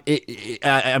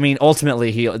 I mean,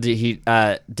 ultimately he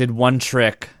did one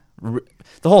trick.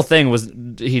 The whole thing was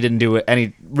he didn't do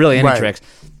any tricks,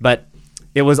 but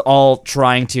it was all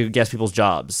trying to guess people's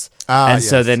jobs.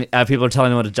 So then people are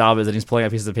telling him what a job is, and he's pulling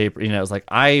out pieces of paper. You know, it's like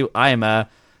I am a,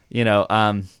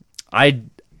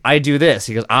 I do this.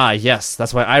 He goes, yes,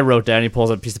 that's why I wrote down. He pulls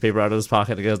a piece of paper out of his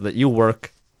pocket and goes that you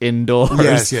work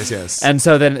indoors. Yes. And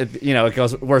so then it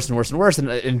goes worse and worse and worse,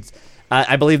 and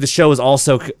I believe the show is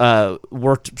also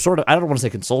worked sort of. I don't want to say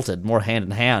consulted, more hand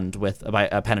in hand by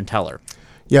Penn and Teller.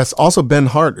 Yes. Also, Ben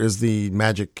Hart is the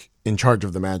magic in charge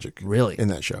of the magic. Really? In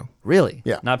that show. Really?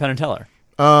 Yeah. Not Penn and Teller.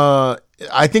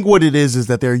 I think what it is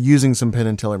that they're using some Penn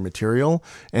and Teller material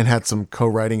and had some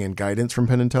co-writing and guidance from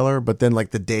Penn and Teller, but then like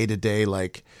the day-to-day,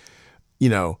 like,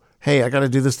 hey, I got to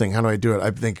do this thing. How do I do it?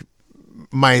 I think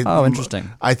interesting.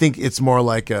 I think it's more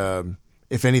like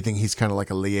if anything, he's kind of like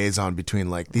a liaison between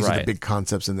like these are the big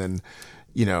concepts, and then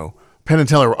Penn and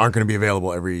Teller aren't going to be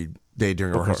available every day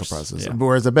during a rehearsal process. Yeah.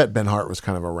 Whereas I bet Ben Hart was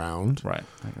kind of around. Right.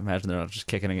 I can imagine they're not just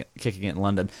kicking it in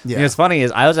London. Yeah. What's funny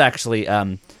is I was actually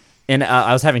I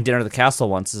was having dinner at the castle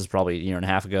once. This is probably a year and a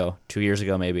half ago, 2 years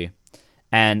ago maybe,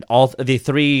 and all the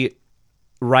 3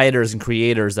 writers and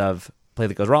creators of Play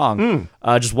That Goes Wrong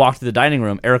just walked through the dining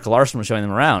room. Erica Larson was showing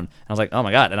them around, and I was like, oh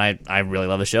my god! And I really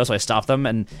love the show, so I stopped them.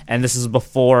 And this is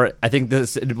before, I think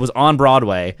it was on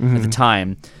Broadway at the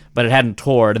time, but it hadn't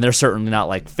toured, and they're certainly not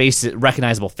like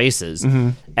recognizable faces.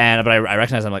 But I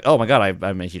recognized them, like, oh my god,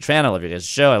 I'm a huge fan. I love your guys'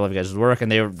 show. I love you guys' work, and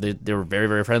they were very,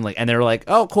 very friendly. And they were like,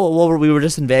 oh cool. Well, we were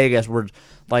just in Vegas. We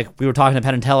were talking to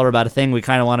Penn and Teller about a thing we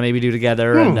kind of want to maybe do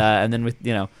together, and then we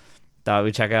thought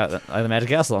we'd check out the Magic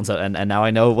Castle, and now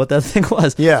I know what that thing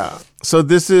was. Yeah. So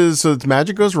it's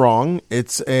Magic Goes Wrong.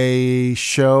 It's a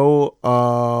show.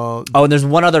 And there's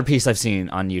one other piece I've seen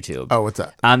on YouTube. Oh, what's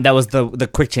that? That was the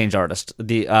quick change artist,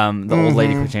 the old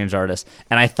lady quick change artist,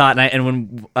 and I thought,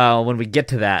 when we get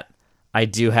to that, I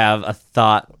do have a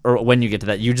thought, or when you get to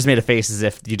that, you just made a face as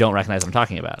if you don't recognize what I'm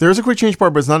talking about. There's a quick change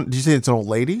part, but it's not. Did you say it's an old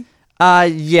lady?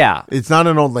 Yeah. It's not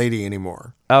an old lady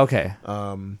anymore. Okay.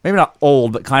 Maybe not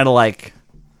old, but kind of like.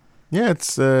 Yeah,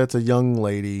 it's a young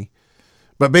lady,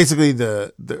 but basically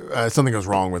the something goes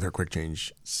wrong with her quick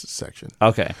change section.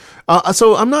 Okay.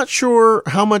 So I'm not sure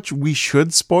how much we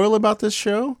should spoil about this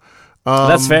show.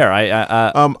 That's fair.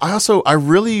 I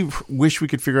really wish we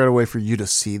could figure out a way for you to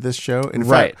see this show. In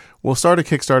fact, we'll start a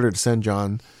Kickstarter to send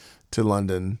John to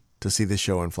London to see this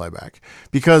show and fly back,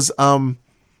 because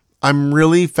I'm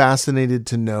really fascinated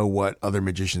to know what other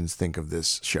magicians think of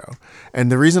this show.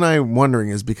 And the reason I'm wondering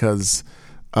is because,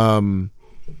 for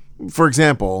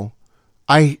example,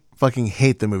 I fucking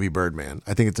hate the movie Birdman.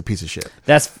 I think it's a piece of shit.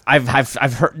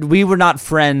 I've heard. We were not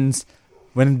friends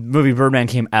when the movie Birdman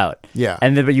came out. Yeah.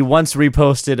 But you once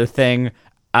reposted a thing.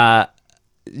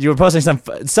 You were posting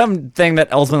something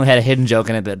that ultimately had a hidden joke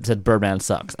in it that said Birdman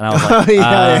sucks, and I was like,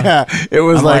 yeah. It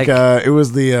was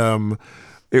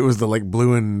it was the like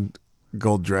blue and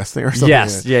gold dress thing or something.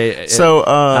 Yes, yeah. So,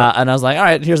 and I was like, all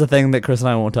right, here's the thing that Chris and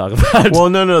I won't talk about. Well,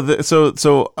 no.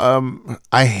 So,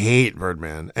 I hate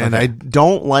Birdman, and I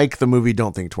don't like the movie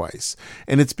Don't Think Twice,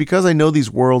 and it's because I know these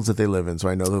worlds that they live in. So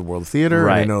I know the world of theater,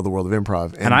 and I know the world of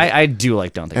improv, and I do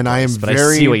like Don't Think Twice, but I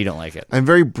see why you don't like it. I'm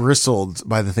very bristled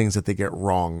by the things that they get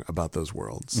wrong about those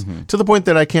worlds, to the point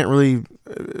that I can't really.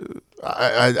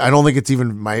 I don't think it's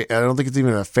even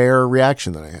a fair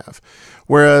reaction that I have.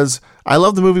 Whereas I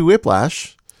love the movie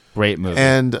Whiplash. Great movie.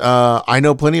 And I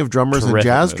know plenty of drummers and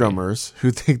jazz movie. drummers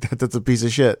who think that that's a piece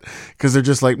of shit, because they're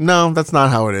just like, no, that's not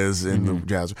how it is in the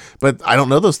jazz. But I don't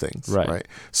know those things. Right.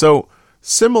 So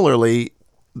similarly,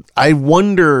 I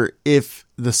wonder if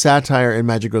the satire in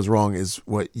Magic Goes Wrong is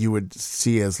what you would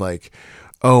see as like,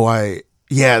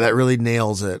 that really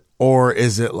nails it. Or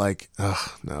is it like,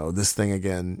 no, this thing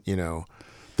again,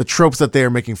 the tropes that they are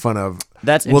making fun of.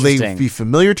 That's will interesting. They be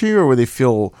familiar to you, or will they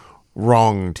feel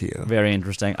wrong to you? Very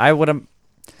interesting. I would have.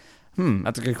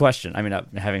 That's a good question. I mean,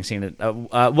 having seen it,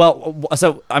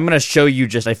 so I'm going to show you.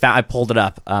 I pulled it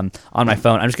up on my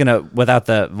phone. I'm just going to, without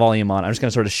the volume on, I'm just going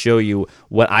to sort of show you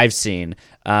what I've seen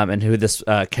and who this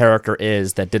character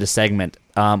is that did a segment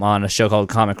on a show called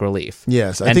Comic Relief.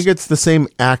 Yes, I think it's the same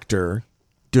actor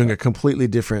doing a completely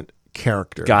different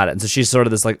character. Got it. And so she's sort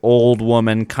of this like old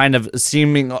woman, kind of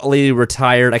seemingly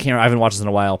retired. I haven't watched this in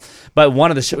a while. But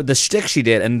one of the shtick she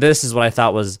did, and this is what I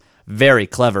thought was very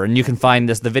clever. And you can find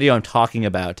this. The video I'm talking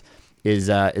about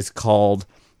is called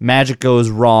Magic Goes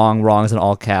Wrong. Wrong is in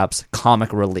all caps.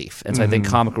 Comic Relief. And so I think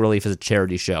Comic Relief is a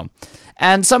charity show.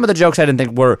 And some of the jokes I didn't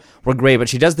think were great, but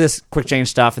she does this quick change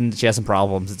stuff, and she has some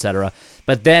problems, etc.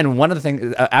 But then one of the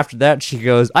things after that, she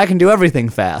goes, "I can do everything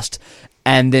fast."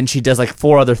 And then she does like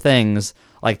 4 other things,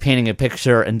 like painting a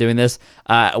picture and doing this,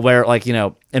 where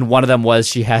and one of them was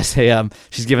she has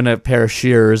she's given a pair of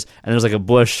shears, and there's like a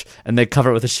bush, and they cover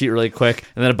it with a sheet really quick,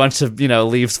 and then a bunch of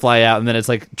leaves fly out, and then it's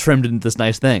like trimmed into this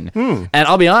nice thing. And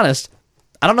I'll be honest,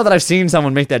 I don't know that I've seen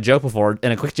someone make that joke before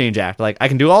in a quick change act. Like, I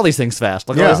can do all these things fast,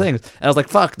 all these things, and I was like,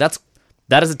 fuck, that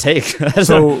is a take.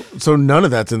 So none of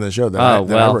that's in the show that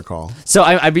I recall. So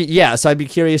I'd be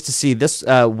curious to see. This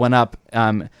went up.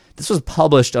 This was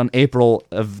published on April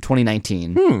of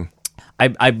 2019.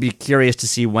 I'd be curious to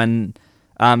see when.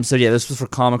 This was for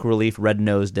Comic Relief Red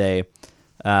Nose Day.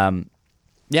 So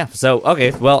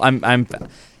okay. Well, I'm.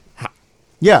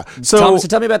 Yeah. So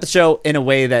tell me about the show in a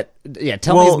way that. Yeah.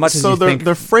 Tell me as much as you think.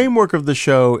 The framework of the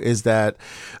show is that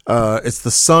it's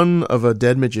the son of a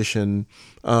dead magician.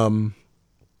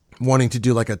 Wanting to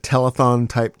do like a telethon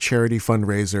type charity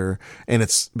fundraiser, and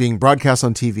it's being broadcast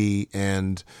on TV,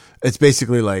 and it's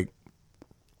basically like,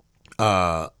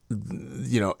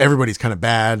 everybody's kind of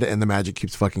bad, and the magic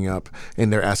keeps fucking up,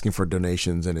 and they're asking for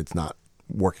donations, and it's not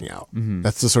working out.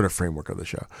 That's the sort of framework of the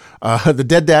show. The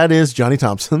dead dad is Johnny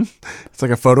Thompson. It's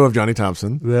like a photo of Johnny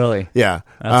Thompson. Really? Yeah.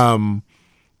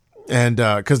 And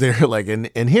because they're like,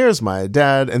 and here's my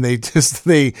dad, and they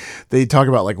talk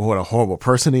about like what a horrible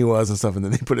person he was and stuff, and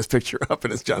then they put his picture up,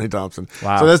 and it's Johnny Thompson.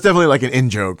 Wow. So that's definitely like an in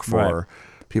joke for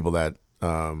people that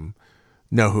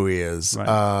know who he is.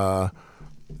 Right.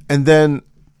 And then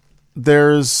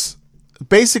there's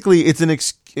basically it's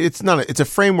a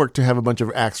framework to have a bunch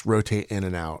of acts rotate in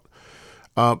and out.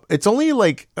 It's only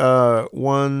like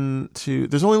one, two.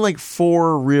 There's only like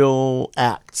 4 real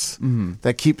acts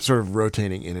that keep sort of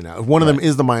rotating in and out. One of them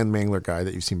is the Mind Mangler guy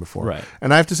that you've seen before. Right.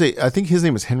 And I have to say, I think his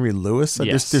name is Henry Lewis.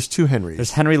 Yes. There's 2 Henrys.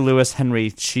 There's Henry Lewis,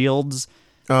 Henry Shields.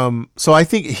 So I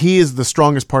think he is the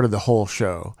strongest part of the whole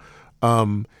show.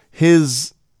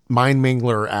 His Mind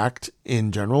Mangler act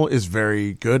in general is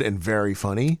very good and very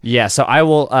funny. Yeah, so I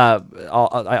will.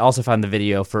 I also found the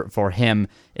video for him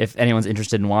if anyone's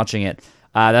interested in watching it.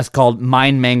 That's called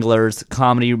Mind Manglers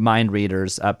Comedy Mind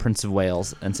Readers, Prince of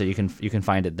Wales, and so you can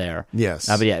find it there. Yes,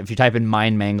 but yeah, if you type in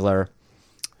Mind Mangler,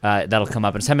 that'll come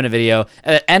up. It's a 10-minute video.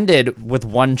 It ended with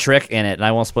one trick in it, and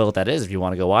I won't spoil what that is if you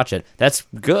want to go watch it. That's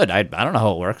good. I don't know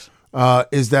how it works.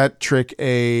 Is that trick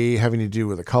having to do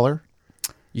with a color?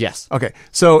 Yes. Okay.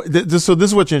 So this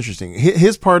is what's interesting.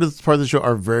 His part of the show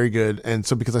are very good, and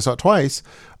so because I saw it twice,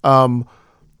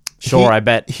 I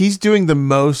bet he's doing the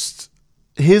most.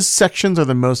 His sections are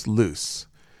the most loose.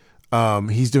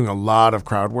 He's doing a lot of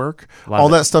crowd work. All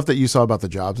that stuff that you saw about the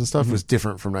jobs and stuff was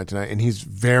different from night to night, and he's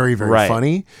very, very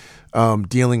funny,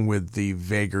 dealing with the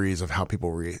vagaries of how people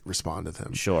respond to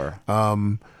him. Sure.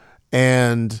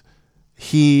 And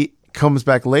he comes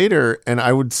back later, and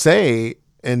I would say,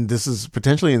 and this is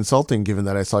potentially insulting given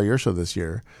that I saw your show this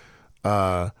year,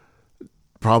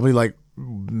 probably like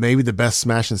maybe the best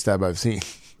smash and stab I've seen.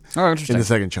 Oh, interesting. In the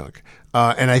second chunk.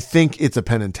 And I think it's a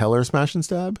Penn and Teller smash and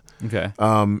stab. Okay.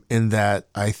 In that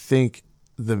I think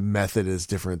the method is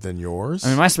different than yours. I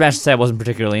mean, my smash and stab wasn't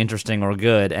particularly interesting or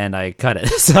good, and I cut it.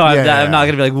 So I'm not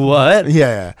going to be like, what?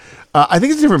 Yeah. I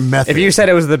think it's a different method. If you said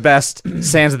it was the best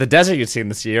Sands of the Desert you'd seen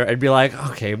this year, I'd be like,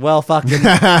 okay, well, fucking,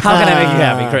 how can I make you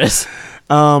happy, Chris?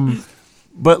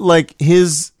 But like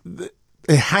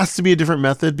it has to be a different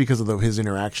method because of his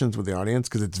interactions with the audience,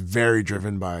 because it's very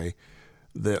driven by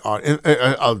the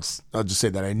audience. I'll just say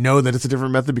that I know that it's a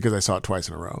different method because I saw it twice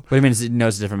in a row. What do you mean it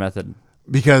knows a different method?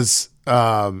 Because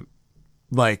than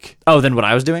what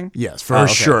I was doing? Yes, for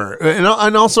sure. And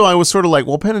also I was sort of like,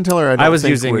 well, Penn and Teller, I was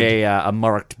using a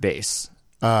marked base.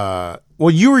 Well,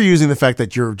 you were using the fact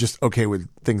that you're just okay with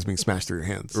things being smashed through your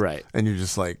hands. Right. And you're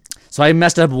just like... So I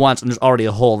messed up once and there's already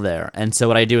a hole there. And so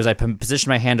what I do is I position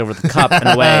my hand over the cup in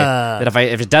a way that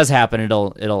if it does happen,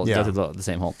 it'll go through the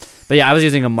same hole. But yeah, I was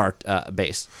using a marked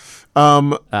base.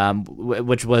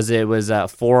 Which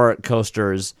was 4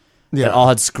 coasters that all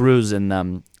had screws in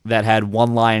them that had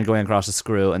one line going across the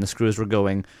screw, and the screws were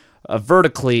going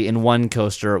vertically in one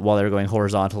coaster while they were going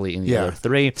horizontally in the other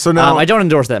 3. So now I don't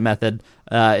endorse that method.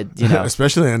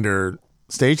 Especially under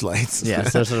stage lights. Yeah,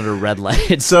 especially under red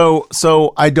lights. So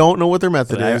I don't know what their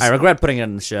method is. I regret putting it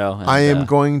in the show. And, I am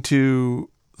going to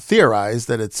theorize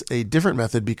that it's a different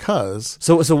method because...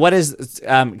 So what is...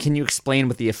 can you explain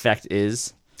what the effect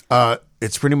is?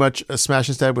 It's pretty much a smash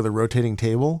and stab with a rotating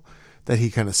table that he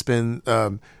kind of spins.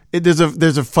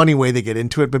 There's a funny way they get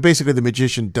into it, but basically the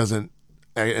magician doesn't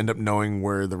end up knowing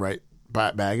where the right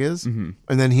bag is, and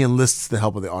then he enlists the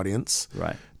help of the audience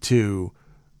to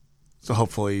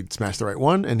hopefully smash the right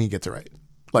one, and he gets it right.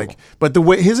 Cool. But the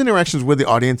way his interactions with the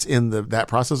audience in that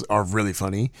process are really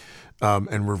funny,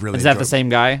 and we're really... Is that the same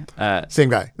guy? Same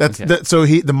guy. So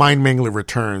the Mind Mangler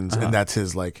returns, and that's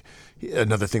his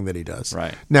another thing that he does.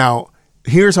 Right. Now,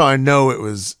 here's how I know it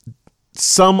was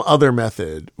some other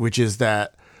method, which is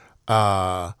that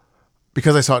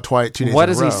because I saw it 2 days in a row. What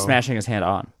is he smashing his hand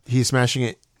on? He's smashing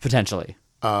it... Potentially.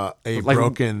 A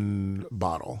broken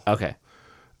bottle. Okay.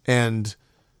 And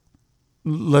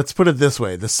let's put it this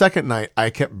way. The second night, I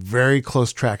kept very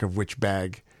close track of which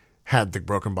bag had the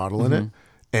broken bottle in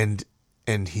it,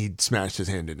 and he smashed his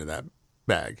hand into that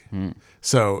bag.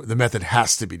 So the method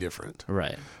has to be different.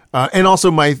 Right. And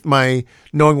also my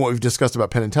knowing what we've discussed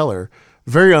about Penn and Teller,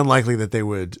 very unlikely that they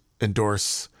would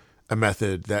endorse a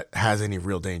method that has any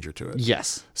real danger to it.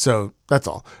 Yes. So that's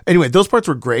all. Anyway, those parts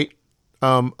were great.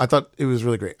 I thought it was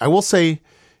really great. I will say,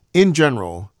 in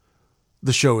general,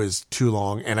 the show is too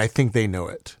long, and I think they know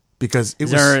it because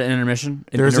Is there an intermission?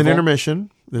 There's an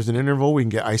intermission. There's an interval. We can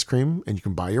get ice cream, and you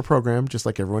can buy your program just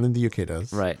like everyone in the UK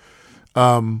does. Right.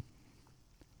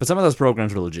 But some of those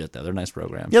programs are legit, though. They're nice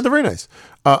programs. Yeah, they're very nice.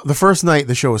 The first night,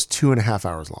 the show was 2.5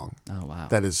 hours long. Oh, wow.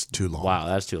 That is too long. Wow,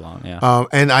 that's too long, yeah.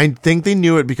 And I think they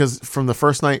knew it because from the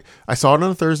first night, I saw it on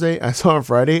a Thursday, I saw it on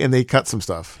Friday, and they cut some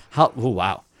stuff.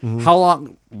 Wow. How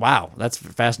long? Wow, that's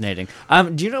fascinating.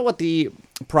 Do you know what the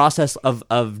process of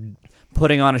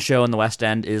putting on a show in the West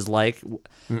End is like?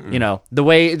 You know, the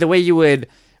way you would...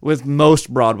 with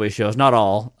most Broadway shows, not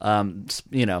all,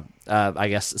 I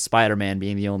guess Spider-Man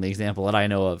being the only example that I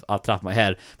know of off the top of my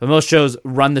head, but most shows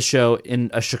run the show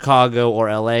in a Chicago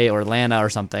or LA or Atlanta or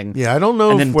something. Yeah, I don't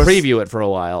know. And then preview it for a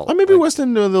while. Or maybe West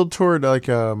End they'll tour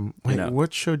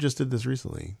what show just did this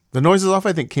recently? The Noises Off,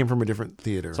 I think, came from a different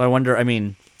theater. So I wonder,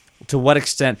 to what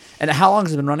extent, and how long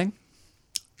has it been running?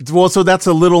 Well, so that's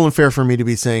a little unfair for me to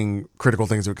be saying critical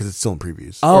things because it's still in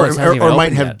previews. Oh, or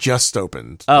might have just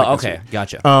opened. Oh, okay,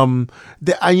 gotcha.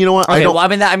 You know what?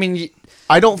 Okay,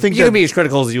 I don't think you can be as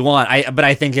critical as you want. But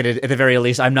I think at the very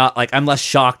least, I'm less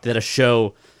shocked that a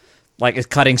show is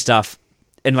cutting stuff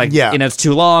and it's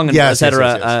too long and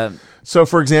etc. Yes. So,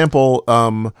 for example,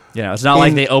 it's not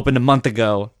like they opened a month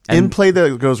ago. In Play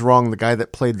That Goes Wrong, the guy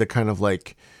that played the kind of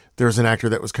there was an actor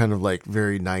that was kind of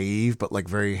very naive, but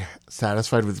very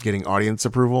satisfied with getting audience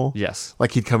approval. Yes.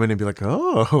 He'd come in and be like,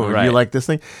 oh, right. You like this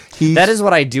thing? That is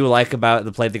what I do like about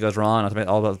The Play That Goes Wrong.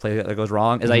 All about The Play That Goes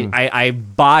Wrong is I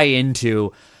buy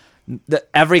into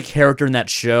every character in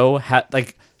that show.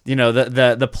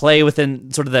 The play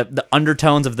within sort of the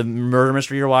undertones of the murder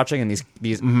mystery you're watching, and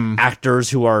these actors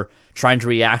who are trying to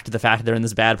react to the fact that they're in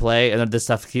this bad play and that this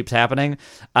stuff keeps happening.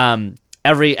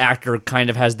 Every actor kind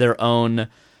of has their own.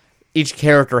 Each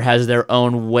character has their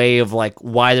own way of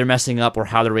why they're messing up or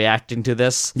how they're reacting to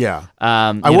this. Yeah.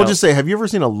 I will just say, have you ever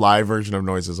seen a live version of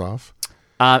Noises Off?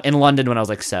 In London when I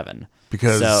was 7.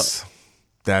 Because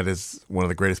that is one of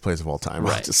the greatest plays of all time,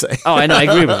 I have to say. Oh, I know.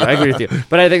 I agree with you.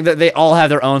 But I think that they all have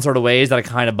their own sort of ways that I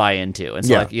kind of buy into. And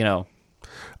so,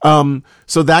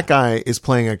 so that guy is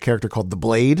playing a character called the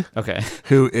Blade. Okay.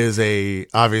 Who is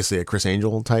obviously a Chris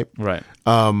Angel type. Right.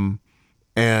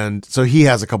 And so he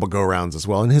has a couple go rounds as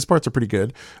well, and his parts are pretty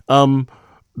good. So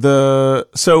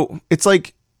it's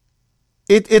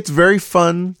it's very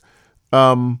fun.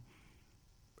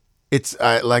 It's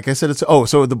like I said,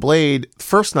 so the Blade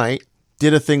first night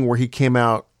did a thing where he came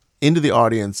out into the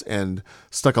audience and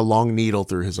stuck a long needle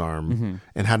through his arm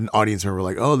and had an audience member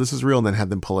oh, this is real, and then had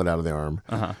them pull it out of the arm.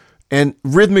 And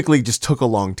rhythmically just took a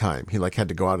long time. He had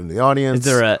to go out into the audience. Is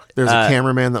there there's a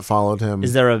cameraman that followed him.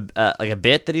 Is there a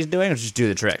bit that he's doing, or just do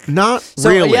the trick? Not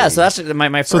really. Yeah, so that's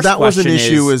my first question. So that was an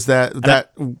issue. Is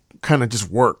that kind of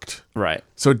just worked, right?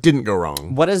 So it didn't go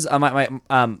wrong. What is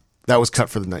that was cut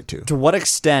for the night too. To what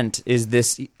extent is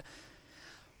this?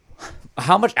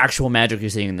 How much actual magic are you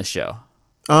seeing in this show?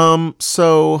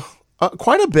 So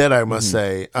quite a bit, I must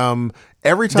say.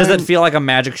 Every time, does it feel like a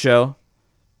magic show?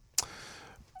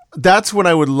 That's what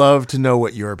I would love to know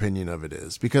what your opinion of it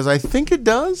is, because I think it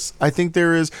does. I think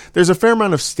there's a fair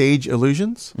amount of stage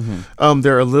illusions. Those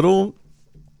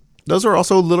are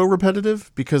also a little repetitive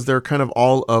because they're kind of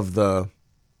all of the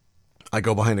I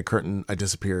go behind a curtain, I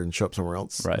disappear and show up somewhere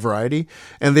else variety.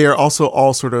 And they are also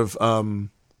all sort of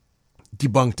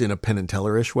debunked in a Penn and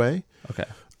Teller-ish way. Okay.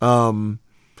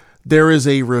 There is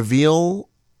a reveal.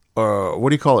 What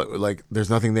do you call it? There's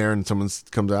nothing there and someone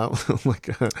comes out.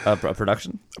 A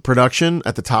production? A production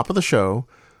at the top of the show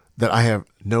that I have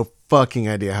no fucking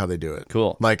idea how they do it.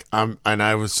 Cool. And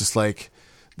I was just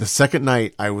the second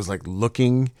night I was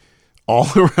looking all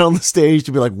around the stage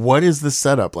to be what is this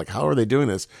setup? How are they doing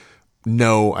this?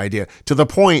 No idea. To the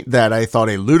point that I thought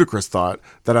a ludicrous thought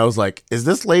that I was is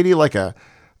this lady a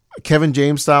Kevin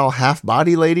James style half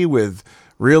body lady with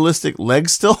realistic leg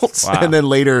stilts? Wow. And then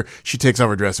later she takes off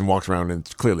her dress and walks around and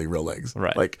it's clearly real legs.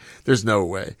 Right. There's no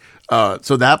way.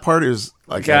 So that part is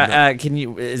can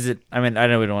you, is it, I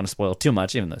know we don't want to spoil too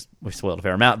much, even though we spoiled a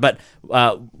fair amount, but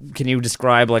can you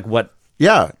describe what?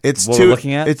 Yeah, it's what we're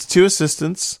looking at? It's two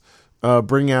assistants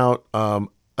bring out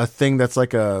a thing that's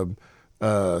a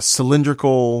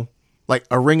cylindrical,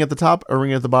 a ring at the top, a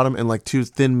ring at the bottom, and two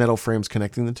thin metal frames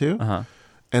connecting the two.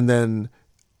 And then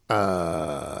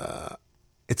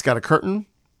it's got a curtain.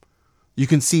 You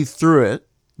can see through it.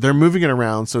 They're moving it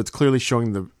around, so it's clearly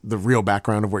showing the real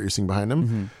background of what you're seeing behind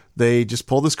them. They just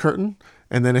pull this curtain,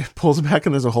 and then it pulls back,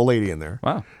 and there's a whole lady in there.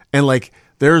 Wow. And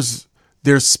there's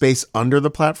space under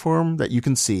the platform that you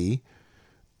can see,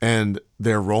 and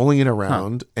they're rolling it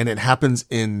around, and it happens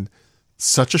in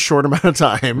such a short amount of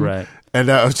time. Right. And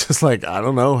I was just I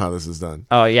don't know how this is done.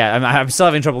 Oh, yeah. I'm still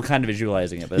having trouble kind of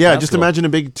visualizing it. But yeah, just imagine a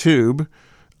big tube,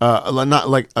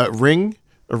 not a ring,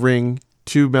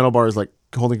 two metal bars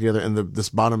holding together, and this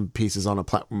bottom piece is on a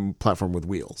platform with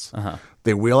wheels.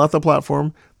 They wheel out the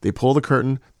platform, they pull the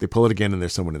curtain, they pull it again, and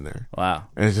there's someone in there. Wow.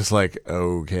 And it's just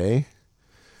okay.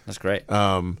 That's great.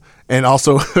 And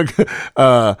also,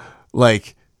 I'm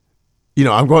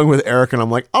going with Eric, and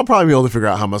I'm I'll probably be able to figure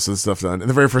out how much of this stuff's done. And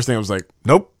the very first thing I was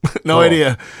nope, no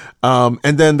idea. And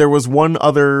then there was one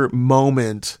other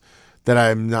moment that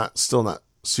I'm still not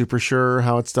super sure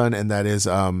how it's done, and that is,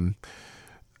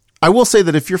 I will say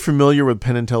that if you're familiar with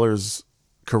Penn and Teller's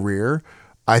career,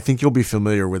 I think you'll be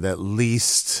familiar with at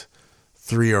least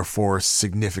 3 or 4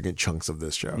 significant chunks of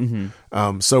this show.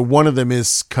 So one of them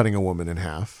is cutting a woman in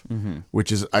half,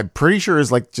 which is, I'm pretty sure,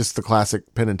 is like just the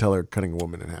classic Penn and Teller cutting a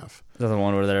woman in half. The other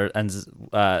one where there ends.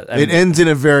 It ends in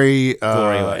a very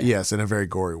gory way. Yes, in a very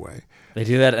gory way. They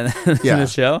do that in the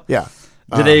show. Yeah.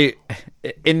 Do they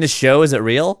in the show? Is it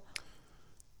real?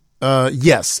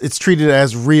 Yes, it's treated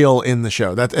as real in the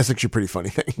show. That's actually a pretty funny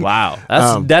thing. Wow,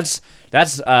 that's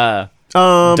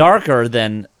darker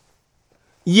than.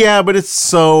 Yeah, but it's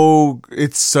so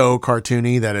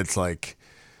cartoony that it's like.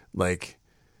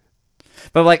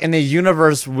 But like in the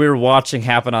universe we're watching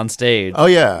happen on stage. Oh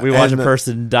yeah, we watch a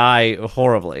person die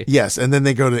horribly. Yes, and then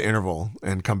they go to the interval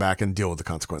and come back and deal with the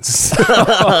consequences.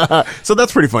 So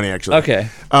that's pretty funny, actually. Okay.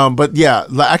 But yeah,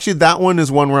 actually, that one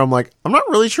is one where I'm like, I'm not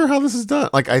really sure how this is done.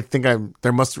 Like, I think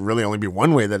there must really only be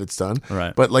one way that it's done.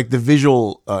 Right. But like the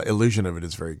visual illusion of it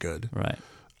is very good. Right.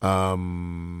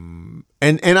 And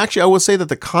actually, I will say that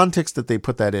the context that they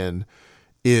put that in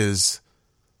is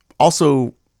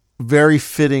also very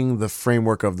fitting the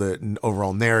framework of the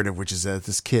overall narrative, which is that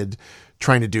this kid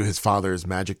trying to do his father's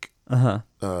magic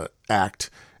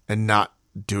act and not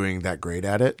doing that great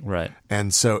at it. Right.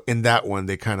 And so in that one,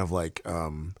 they kind of like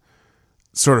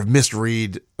sort of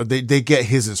misread. They get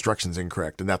his instructions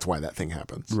incorrect, and that's why that thing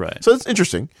happens. Right. So it's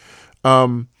interesting.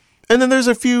 And then there's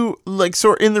a few, like,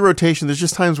 sort of in the rotation, there's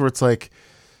just times where it's like,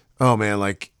 oh man,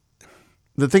 like,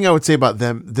 the thing I would say about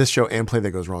them, this show and Play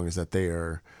That Goes Wrong, is that they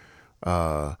are,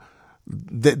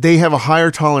 they have a higher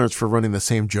tolerance for running the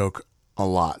same joke a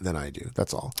lot than I do.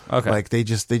 That's all. Okay. Like, they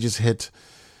just hit,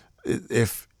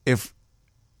 if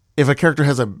a character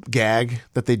has a gag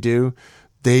that they do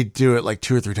it like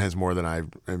 2 or 3 times more than I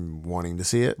am wanting to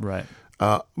see it. Right.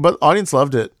 But the audience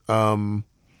loved it.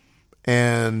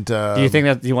 And do you think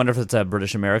that, do you wonder if it's a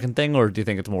British American thing, or do you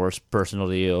think it's more personal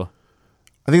to you?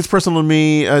 I think it's personal to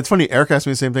me. It's funny, Eric asked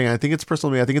me the same thing. I think it's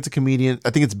personal to me. I think it's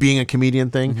it's being a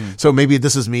comedian thing. So maybe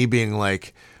this is me being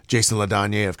like Jason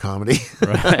Ladanye of comedy.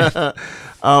 Right.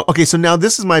 Okay, so now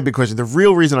this is my big question. The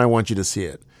real reason I want you to see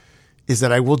it is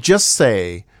that I will just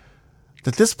say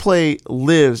that this play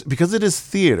lives, because it is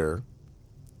theater,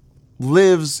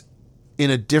 lives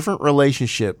in a different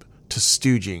relationship to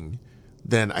stooging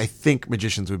than I think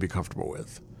magicians would be comfortable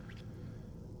with.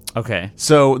 Okay.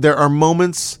 So there are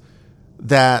moments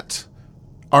that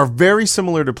are very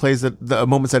similar to plays, that the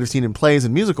moments that I've seen in plays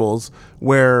and musicals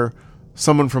where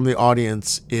someone from the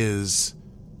audience is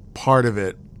part of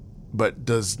it but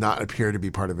does not appear to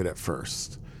be part of it at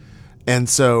first. And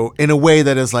so in a way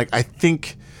that is like, I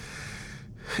think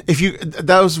if you,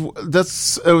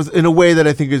 that's in a way that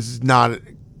I think is not,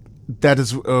 that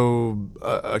is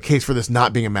a case for this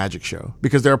not being a magic show,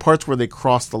 because there are parts where they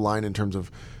cross the line in terms of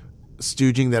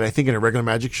stooging that I think in a regular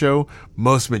magic show,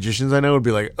 most magicians I know would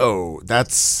be like, oh,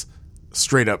 that's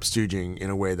straight up stooging in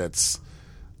a way that's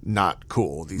not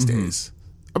cool these days.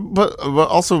 But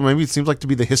also maybe it seems like to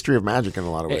be the history of magic in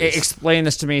a lot of ways. Explain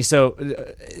this to me. So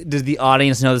does the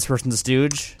audience know this person's a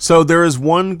stooge? So there is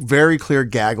one very clear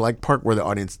gag-like part where the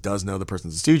audience does know the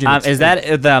person's a stooge. Is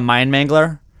that the Mind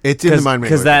Mangler? It's in the Mind Mangler.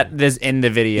 Because that is in the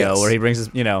video where he brings his,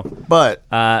 but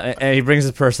and he brings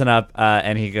this person up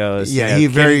and he goes, yeah,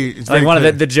 one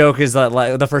of the joke is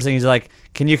like the first thing he's like,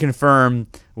 can you confirm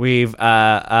we've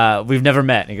never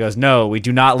met? And he goes, no, we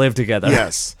do not live together.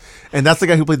 Yes, and that's the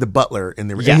guy who played the butler in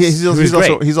the. Yes,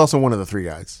 he's also one of the 3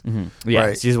 guys. Yes,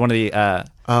 right? he's one of the.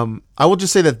 I will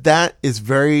just say that is a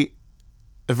very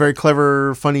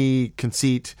clever, funny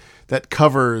conceit that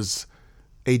covers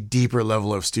a deeper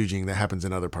level of stooging that happens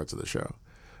in other parts of the show,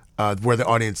 where the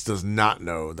audience does not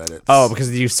know that it's... Oh,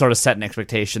 because you sort of set an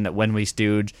expectation that when we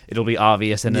stooge, it'll be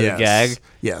obvious in the gag.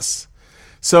 Yes.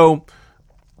 So...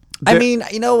 I mean,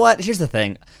 you know what? Here's the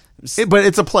thing. But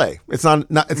it's a play. It's not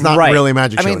right. really a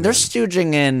magic show. I mean, they're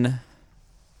stooging in...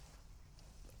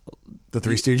 The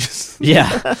Three Stooges? Yeah.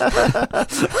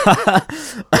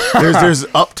 there's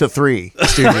up to 3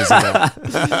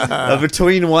 Stooges.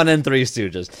 Between 1 and 3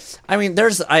 Stooges. I mean,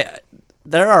 there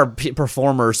are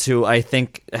performers who I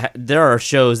think there are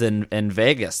shows in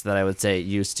Vegas that I would say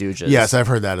use Stooges. Yes, I've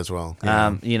heard that as well.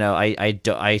 Yeah.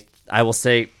 I will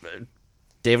say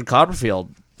David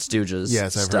Copperfield Stooges.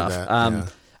 Yes, I've stuff. heard that.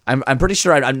 Yeah. I'm pretty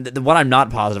sure. The one I'm not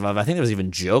positive of. I think there was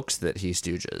even jokes that he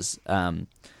Stooges.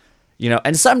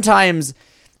 And sometimes,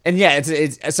 and yeah,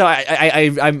 it's so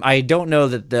I don't know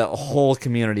that the whole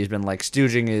community has been like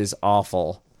stooging is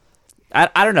awful.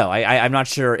 I don't know. I'm not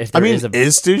sure if there is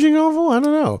stooging awful? I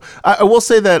don't know. I will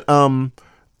say that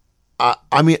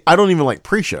I mean, I don't even like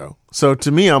pre-show. So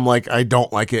to me, I'm like, I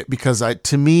don't like it because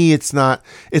to me, it's not,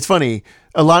 it's funny.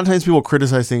 A lot of times people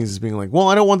criticize things as being like, well,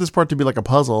 I don't want this part to be like a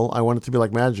puzzle. I want it to be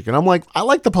like magic. And I'm like, I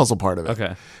like the puzzle part of it.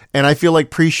 Okay. And I feel like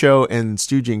pre-show and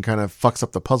stooging kind of fucks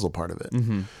up the puzzle part of it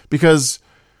because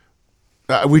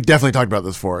we definitely talked about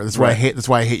this before. That's why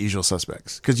I hate Usual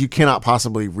Suspects, because you cannot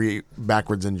possibly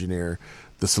backwards engineer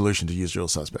the solution to Usual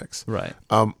Suspects. Right.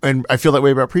 And I feel that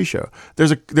way about pre-show.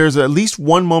 There's at least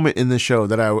one moment in the show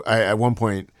that I at one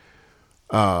point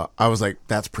I was like,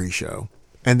 that's pre-show,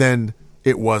 and then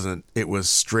it wasn't. It was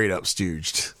straight up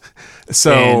stooged.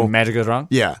 So and magic goes wrong.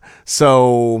 Yeah.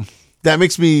 So that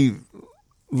makes me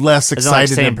less It's not like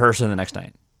excited. same person the next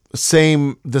night.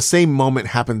 The same moment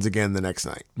happens again the next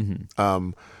night.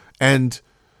 And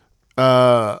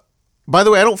by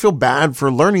the way, I don't feel bad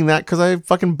for learning that because I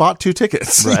fucking bought 2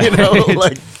 tickets. Right. You know,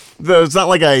 like it's not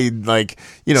like I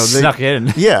Snuck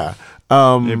in. Yeah.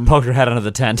 You poked your head under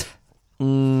the tent.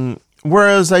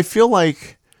 Whereas I feel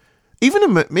like even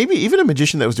a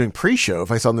magician that was doing pre-show,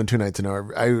 if I saw them 2 nights in a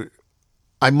row,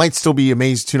 I might still be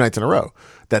amazed 2 nights in a row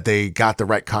that they got the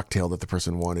right cocktail that the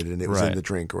person wanted and it was in the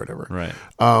drink or whatever. Right.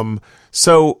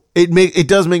 So it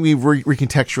does make me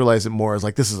recontextualize it more as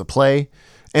like, this is a play.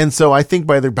 And so I think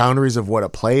by the boundaries of what a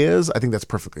play is, I think that's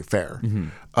perfectly fair.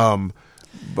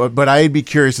 But I'd be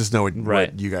curious to know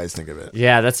what you guys think of it.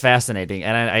 Yeah, that's fascinating.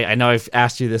 And I know I've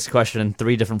asked you this question in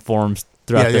 3 different forms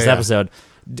throughout this episode.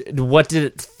 What did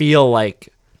it feel like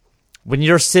when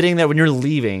you're sitting there, when you're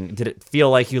leaving? Did it feel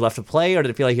like you left a play, or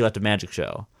did it feel like you left a magic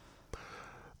show?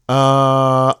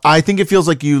 I think it feels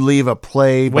like you leave a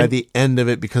play by the end of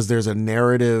it because there's a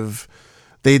narrative.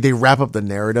 They wrap up the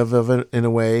narrative of it in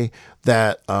a way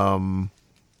that I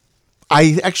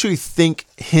actually think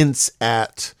hints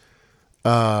at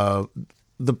the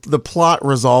plot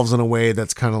resolves in a way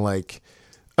that's kind of like,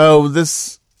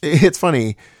 it's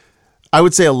funny. I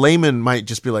would say a layman might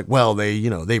just be like, well,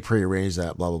 they prearranged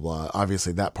that, blah, blah, blah.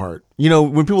 Obviously that part,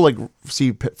 when people like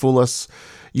see Fool Us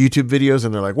YouTube videos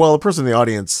and they're like, well, the person in the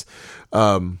audience,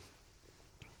 they'll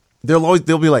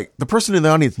be like, the person in the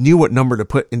audience knew what number to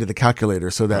put into the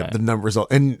calculator so that the number result,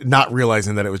 and not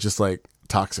realizing that it was just like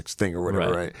toxic thing or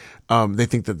whatever. Right. They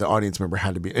think that the audience member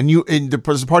had to be, and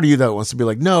there's a part of you that wants to be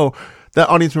like, no, that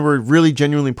audience member really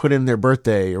genuinely put in their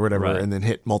birthday or whatever and then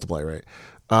hit multiply. Right.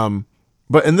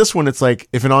 But in this one, it's like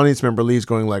if an audience member leaves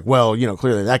going like, well,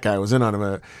 clearly that guy was in on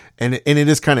him. And it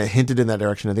is kind of hinted in that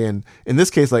direction at the end. In this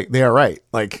case, like they are right.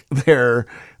 Like their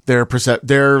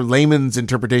layman's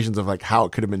interpretations of like how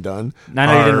it could have been done. I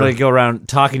know you didn't really go around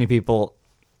talking to people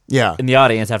in the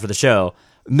audience after the show.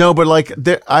 No, but like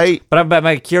what I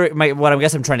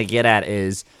guess I'm trying to get at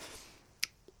is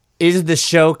the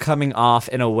show coming off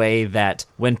in a way that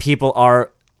when people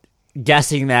are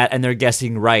guessing that and they're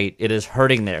guessing right, it is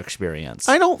hurting their experience?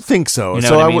 I don't think so. You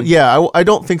know what I mean? I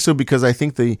don't think so because I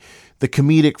think the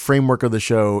comedic framework of the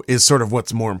show is sort of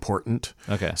what's more important.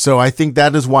 Okay. So I think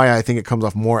that is why I think it comes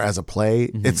off more as a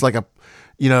play. It's like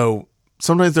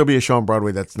sometimes there'll be a show on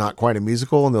Broadway that's not quite a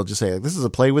musical and they'll just say, this is a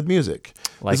play with music.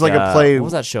 It's like a play. What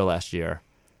was that show last year?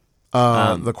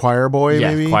 The Choir Boy,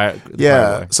 maybe? Choir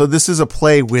Boy. So this is a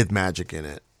play with magic in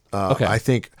it. Okay. I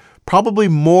think probably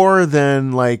more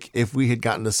than like if we had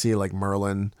gotten to see like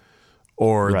Merlin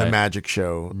or the Magic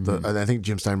Show. I think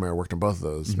Jim Steinmeier worked on both of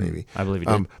those, maybe. I believe he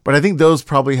did. But I think those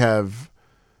probably have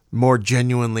more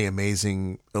genuinely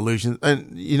amazing illusions.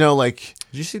 And like,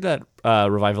 did you see that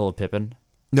revival of Pippin?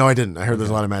 No, I didn't. I heard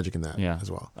there's a lot of magic in that as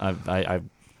well. That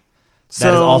is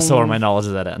also where my knowledge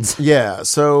of that ends. Yeah.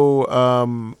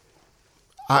 So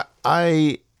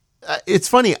it's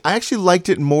funny. I actually liked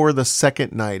it more the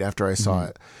second night after I saw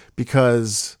it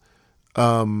because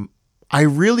I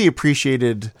really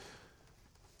appreciated.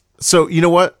 So you know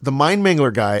what? The Mind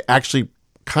Mangler guy actually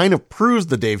kind of proves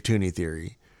the Dave Tooney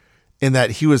theory in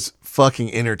that he was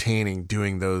fucking entertaining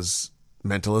doing those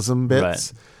mentalism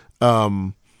bits.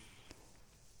 Right.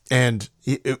 And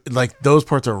like those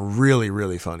parts are really,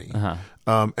 really funny.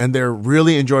 And they're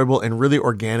really enjoyable and really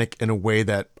organic in a way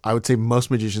that I would say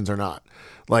most magicians are not.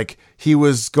 Like he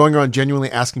was going around genuinely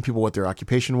asking people what their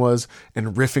occupation was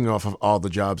and riffing off of all the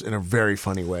jobs in a very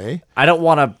funny way. I don't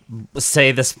want to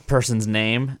say this person's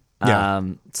name,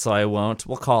 so I won't.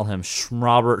 We'll call him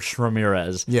Robert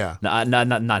Schramirez. Yeah,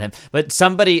 not him, but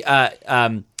somebody.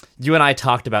 You and I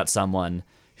talked about someone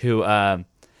who, from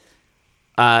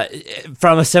a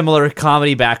similar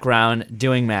comedy background,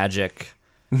 doing magic.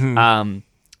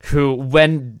 Who,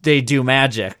 when they do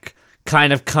magic,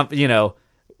 kind of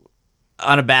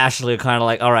unabashedly kind of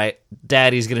like, all right,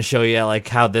 Daddy's gonna show you like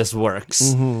how this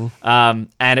works, and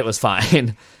it was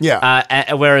fine.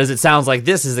 Yeah. Whereas it sounds like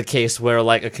this is a case where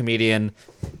like a comedian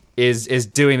is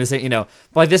doing the same.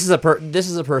 Like this is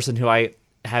a person who I,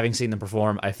 having seen them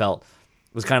perform, I felt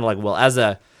was kind of like, well, as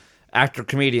a actor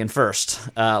comedian first,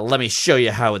 let me show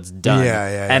you how it's done.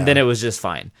 And then it was just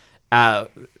fine. No,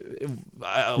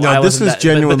 this is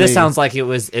genuinely. But this sounds like it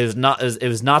was not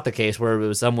the case where it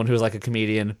was someone who was like a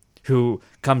comedian who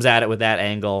comes at it with that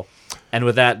angle and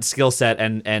with that skill set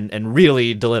and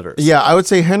really delivers. Yeah, I would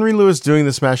say Henry Lewis doing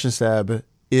the smash and stab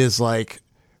is like,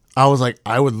 I was like,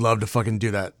 I would love to fucking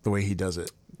do that the way he does it.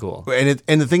 Cool.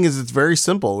 And the thing is, it's very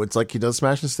simple. It's like he does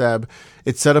smash and stab.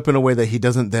 It's set up in a way that he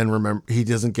doesn't then remember. He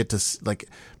doesn't get to like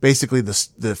basically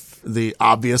the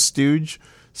obvious stooge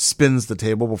spins the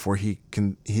table before he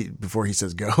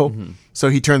says go. Mm-hmm. So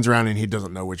he turns around and he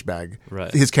doesn't know which bag.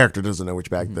 Right. His character doesn't know which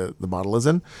bag the model is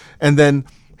in, and then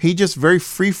he just very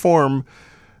free form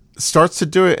starts to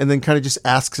do it, and then kind of just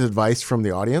asks advice from the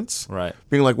audience, right?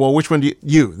 Being like, "Well, which one do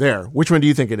which one do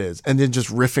you think it is?" And then just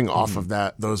riffing off of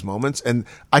those moments. And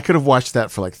I could have watched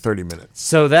that for like 30 minutes.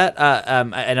 So that I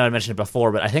know I mentioned it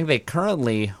before, but I think they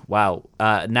currently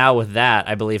now with that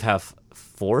I believe have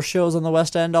 4 shows on the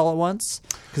West End all at once,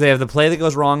 because they have The Play That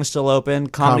Goes Wrong still open,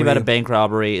 Comedy About a Bank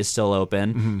Robbery is still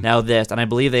open, now this, and I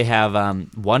believe they have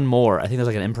one more. I think there's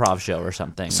like an improv show or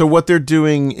something. So what they're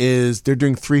doing is they're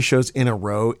doing 3 shows in a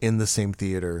row in the same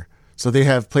theater. So they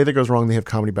have Play That Goes Wrong, they have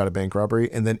Comedy About a Bank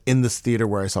Robbery, and then in this theater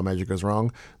where I saw Magic Goes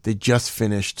Wrong, they just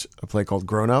finished a play called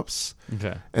Grown Ups.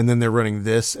 Okay. And then they're running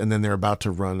this, and then they're about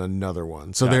to run another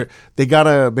one. So they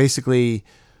gotta basically,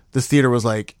 this theater was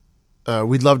like,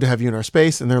 we'd love to have you in our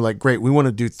space, and they're like, great, we want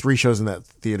to do 3 shows in that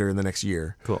theater in the next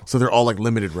year. Cool. So they're all like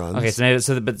limited runs. Okay,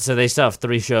 so they still have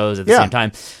 3 shows at the same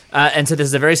time, and so this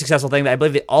is a very successful thing. I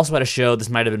believe they also had a show. This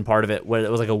might have been part of it, where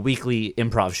it was like a weekly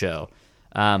improv show.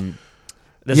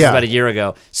 This was about a year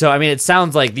ago. So I mean, it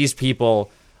sounds like these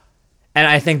people, and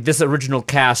I think this original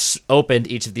cast opened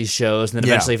each of these shows, and then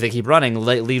eventually, if they keep running,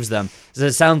 leaves them. So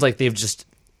it sounds like they've just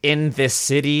in this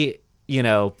city,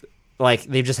 like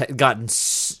they've just gotten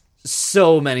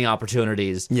so many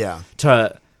opportunities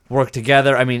to work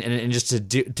together. I mean, and just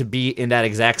to be in that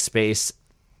exact space,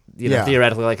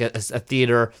 theoretically, like a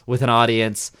theater with an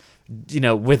audience,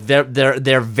 with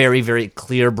their very, very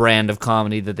clear brand of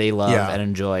comedy that they love and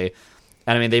enjoy.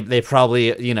 And I mean, they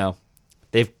probably,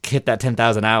 they've hit that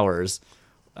 10,000 hours,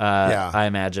 I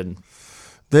imagine.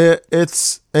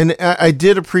 I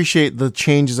did appreciate the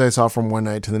changes I saw from one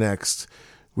night to the next,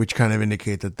 which kind of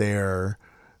indicate that they're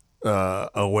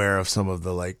aware of some of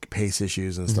the like pace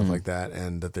issues and stuff like that,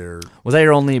 and that they're. Was that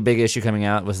your only big issue coming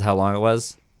out? Was how long it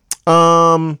was?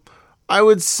 I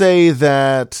would say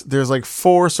that there's like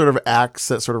 4 sort of acts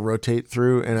that sort of rotate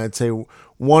through, and I'd say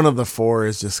one of the 4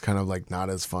 is just kind of like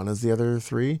not as fun as the other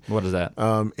 3. What is that?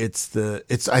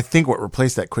 It's I think what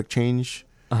replaced that quick change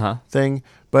thing,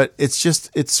 but it's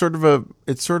sort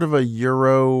of a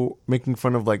Euro making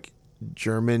fun of like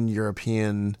German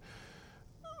European.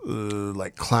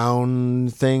 Like clown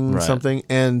thing, something,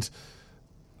 and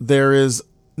there is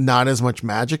not as much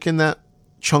magic in that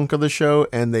chunk of the show,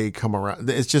 and they come around.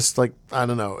 It's just like, I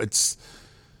don't know.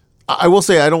 I will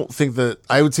say, I don't think that,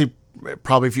 I would say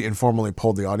probably if you informally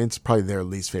polled the audience, probably their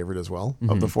least favorite as well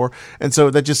of the 4. And so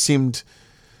that just seemed,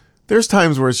 there's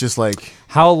times where it's just like.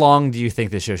 How long do you think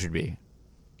this show should be?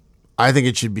 I think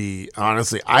it should be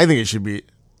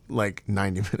like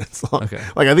 90 minutes long. Okay.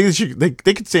 Like I think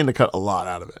they could stand to cut a lot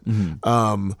out of it.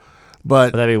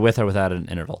 But would that be with or without an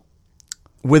interval?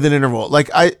 With an interval. Like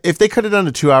if they cut it down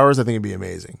to 2 hours, I think it'd be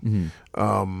amazing.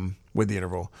 With the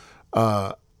interval.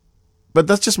 But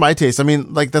that's just my taste. I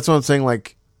mean, like that's what I'm saying.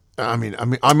 Like, I mean,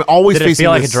 I'm always Did it facing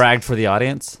feel like this, it dragged for the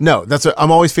audience? No,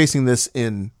 I'm always facing this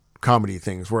in comedy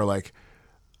things where like,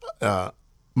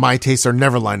 my tastes are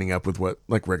never lining up with what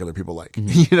like regular people like,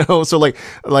 So like,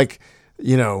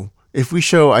 if we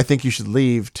show I Think You Should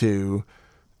Leave to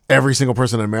every single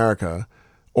person in America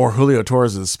or Julio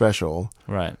Torres' special,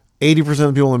 right? 80% of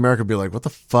the people in America would be like, what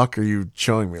the fuck are you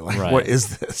showing me? Like, what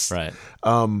is this? Right.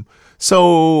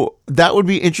 So that would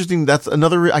be interesting. That's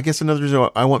another reason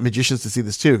I want magicians to see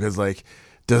this too. Cause like,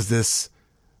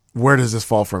 where does this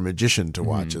fall for a magician to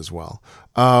watch as well?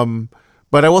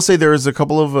 But I will say there is a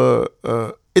couple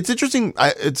of, it's interesting.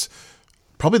 It's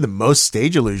probably the most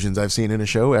stage illusions I've seen in a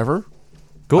show ever.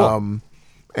 Cool.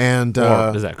 And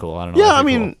is that cool? I don't know. Yeah, I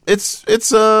mean, cool.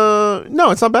 it's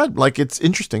no, it's not bad. Like it's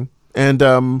interesting.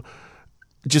 And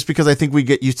just because I think we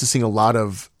get used to seeing a lot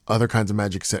of other kinds of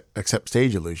magic except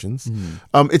stage illusions.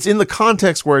 It's in the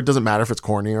context where it doesn't matter if it's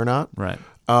corny or not. Right.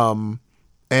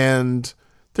 And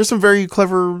there's some very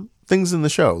clever things in the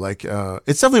show. Like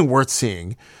it's definitely worth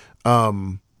seeing.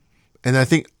 And I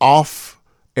think off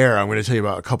air, I'm going to tell you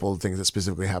about a couple of things that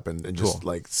specifically happened, and just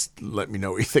let me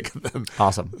know what you think of them.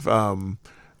 Awesome.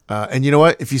 And you know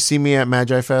what? If you see me at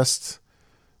Magifest,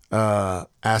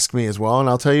 ask me as well, and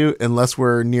I'll tell you. Unless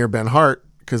we're near Ben Hart,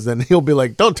 because then he'll be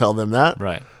like, "Don't tell them that."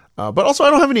 Right. But also, I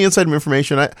don't have any inside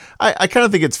information. I kind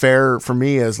of think it's fair for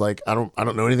me as like I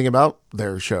don't know anything about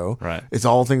their show. Right. It's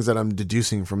all things that I'm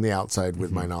deducing from the outside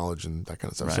with my knowledge and that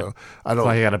kind of stuff. Right. So I don't.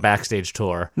 Like you got a backstage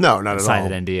tour. No, not at all.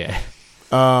 Signed an NDA.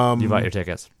 You bought your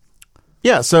tickets.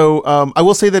 Yeah. So I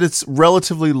will say that it's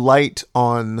relatively light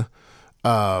on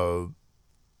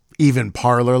even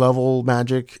parlor level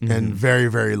Magic, and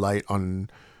very, very light on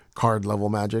card level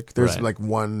Magic. There's like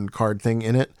one card thing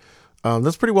in it.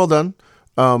 That's pretty well done.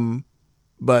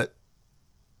 But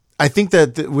I think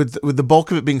that with the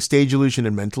bulk of it being stage illusion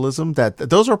and mentalism, that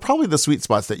those are probably the sweet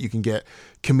spots that you can get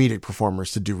comedic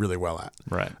performers to do really well at.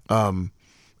 Right.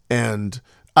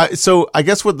 So I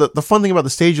guess what the fun thing about the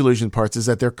stage illusion parts is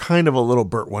that they're kind of a little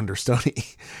Burt Wonderstone-y,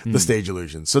 the stage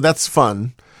illusions. So that's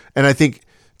fun. And I think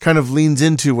kind of leans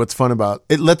into what's fun about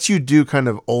it. Lets you do kind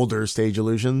of older stage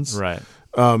illusions. Right.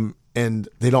 And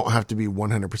they don't have to be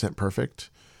 100% perfect.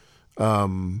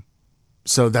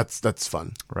 So that's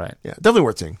fun. Right. Yeah, definitely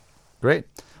worth seeing. Great.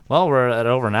 Well, we're at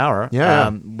over an hour.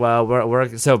 Yeah. Well,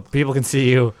 we're so people can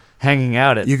see you hanging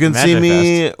out at. You can see Magifest.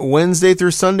 me Wednesday through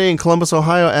Sunday in Columbus,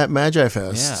 Ohio at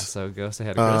Magifest. Yeah. So go say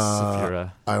hi to Chris if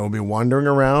you're. I will be wandering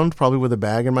around, probably with a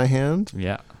bag in my hand.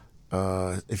 Yeah.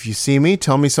 If you see me,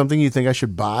 tell me something you think I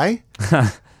should buy.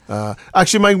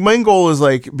 Actually, my main goal is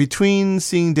like between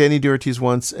seeing Danny DeOrtiz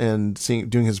once and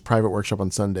doing his private workshop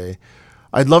on Sunday.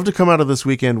 I'd love to come out of this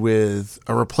weekend with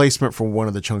a replacement for one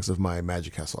of the chunks of my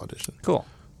Magic Castle audition. Cool.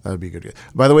 That would be good.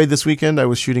 By the way, this weekend I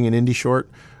was shooting an indie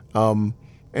short, and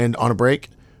on a break,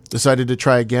 decided to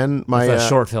try again. It's a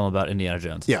short film about Indiana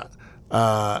Jones. Yeah.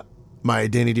 My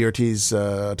Danny DeOrtiz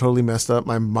totally messed up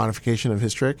my modification of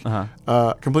his trick.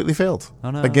 Completely failed.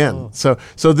 Oh, no. Again. So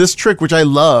this trick, which I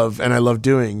love and I love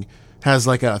doing, has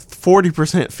like a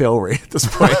 40% fail rate at this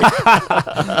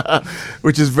point,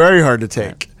 which is very hard to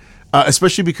take.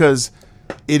 Especially because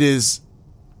it is,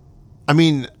 I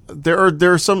mean,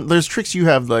 there's tricks you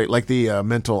have like the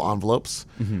mental envelopes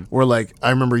where like I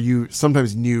remember you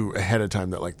sometimes knew ahead of time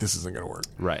that like this isn't going to work,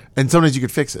 right? And sometimes you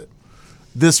could fix it.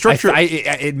 The structure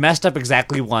it messed up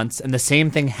exactly once, and the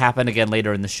same thing happened again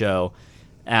later in the show.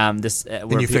 And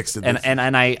you fixed it,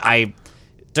 and I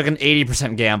took an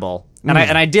 80% gamble, and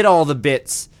I did all the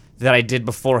bits that I did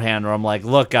beforehand, where I'm like,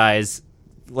 look, guys.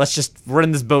 We're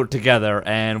in this boat together,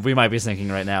 and we might be sinking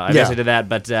right now. I guess I did that,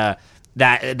 but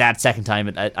that second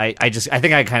time, I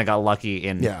think I kind of got lucky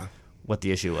in what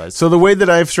the issue was. So the way that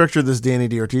I've structured this Danny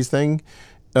DeOrtiz thing,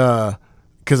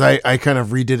 because I kind of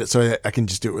redid it so I can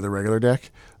just do it with a regular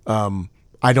deck.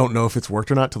 I don't know if it's worked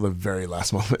or not till the very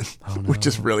last moment, which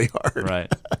is really hard.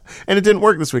 Right. And it didn't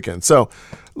work this weekend, so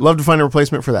love to find a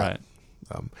replacement for that.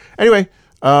 Right. Anyway,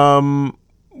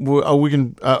 we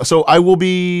can. So I will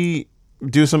be.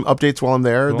 Do some updates while I'm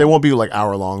there. Cool. They won't be like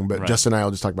hour long, but Justin and I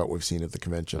will just talk about what we've seen at the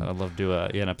convention. I'd love to do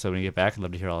an episode when you get back. I'd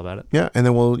love to hear all about it. Yeah, and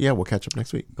then we'll catch up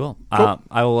next week. Cool. I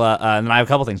will. And then I have a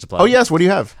couple things to plug. Oh yes, what do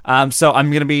you have? So I'm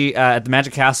going to be at the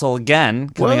Magic Castle again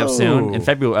coming up soon in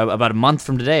February, about a month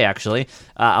from today. Actually,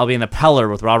 I'll be in the Peller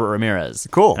with Robert Ramirez.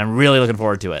 Cool. And I'm really looking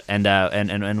forward to it. And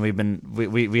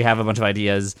we have a bunch of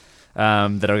ideas.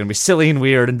 That are going to be silly and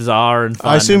weird and bizarre and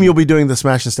fun. I assume you'll be doing the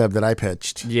smash and stab that I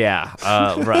pitched. Yeah.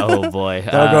 Oh boy.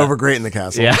 That'll go over great in the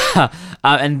castle. Yeah.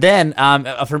 And then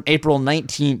from April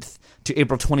 19th to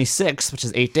April 26th, which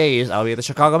is 8 days, I'll be at the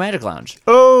Chicago Magic Lounge.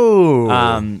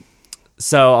 Oh.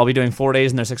 So I'll be doing 4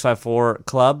 days in their 654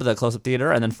 club, the close-up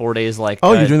theater, and then 4 days like.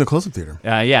 Oh, you're doing the close-up theater.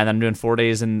 Yeah, and then I'm doing 4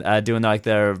 days and doing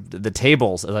the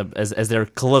tables as they're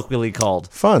colloquially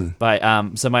called. Fun. By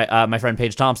so my friend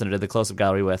Paige Thompson, I did the close-up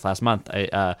gallery with last month.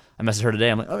 I messaged her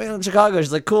today. I'm like, oh, I'm in Chicago.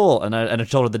 She's like, cool. And I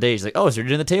told her the day. She's like, oh, so you're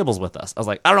doing the tables with us? I was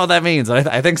like, I don't know what that means.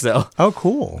 I think so. Oh,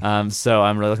 cool. So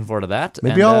I'm really looking forward to that.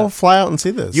 Maybe I'll fly out and see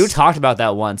this. You talked about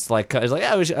that once. Like, I was like,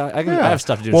 yeah, I have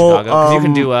stuff to do in Chicago. 'Cause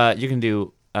you can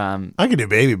do. I could do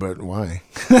baby, but why?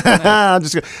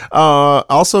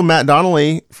 Also, Matt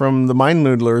Donnelly from the Mind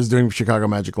Noodler is doing Chicago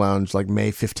Magic Lounge like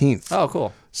May 15th. Oh,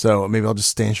 cool. So maybe I'll just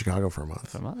stay in Chicago for a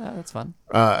month. Yeah, that's fun.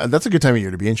 That's a good time of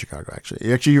year to be in Chicago,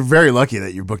 actually. Actually, you're very lucky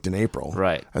that you booked in April.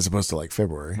 Right. As opposed to like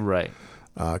February. Right.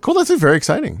 Cool. That's very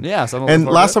exciting. Yeah. So and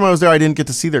last time I was there, I didn't get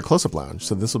to see their close-up lounge.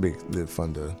 So this will be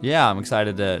fun to... Yeah, I'm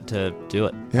excited to do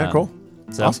it. Yeah, cool.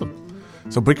 So. Awesome.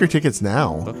 So book your tickets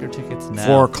now. Book your tickets now.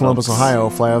 For Columbus, Ohio.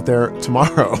 Fly out there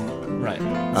tomorrow. Right.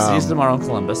 See you tomorrow in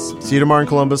Columbus. See you tomorrow in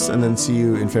Columbus, and then see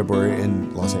you in February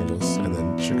in Los Angeles, and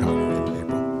then Chicago in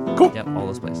April. Cool. Yep, all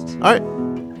those places. All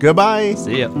right. Goodbye.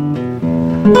 See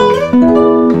ya.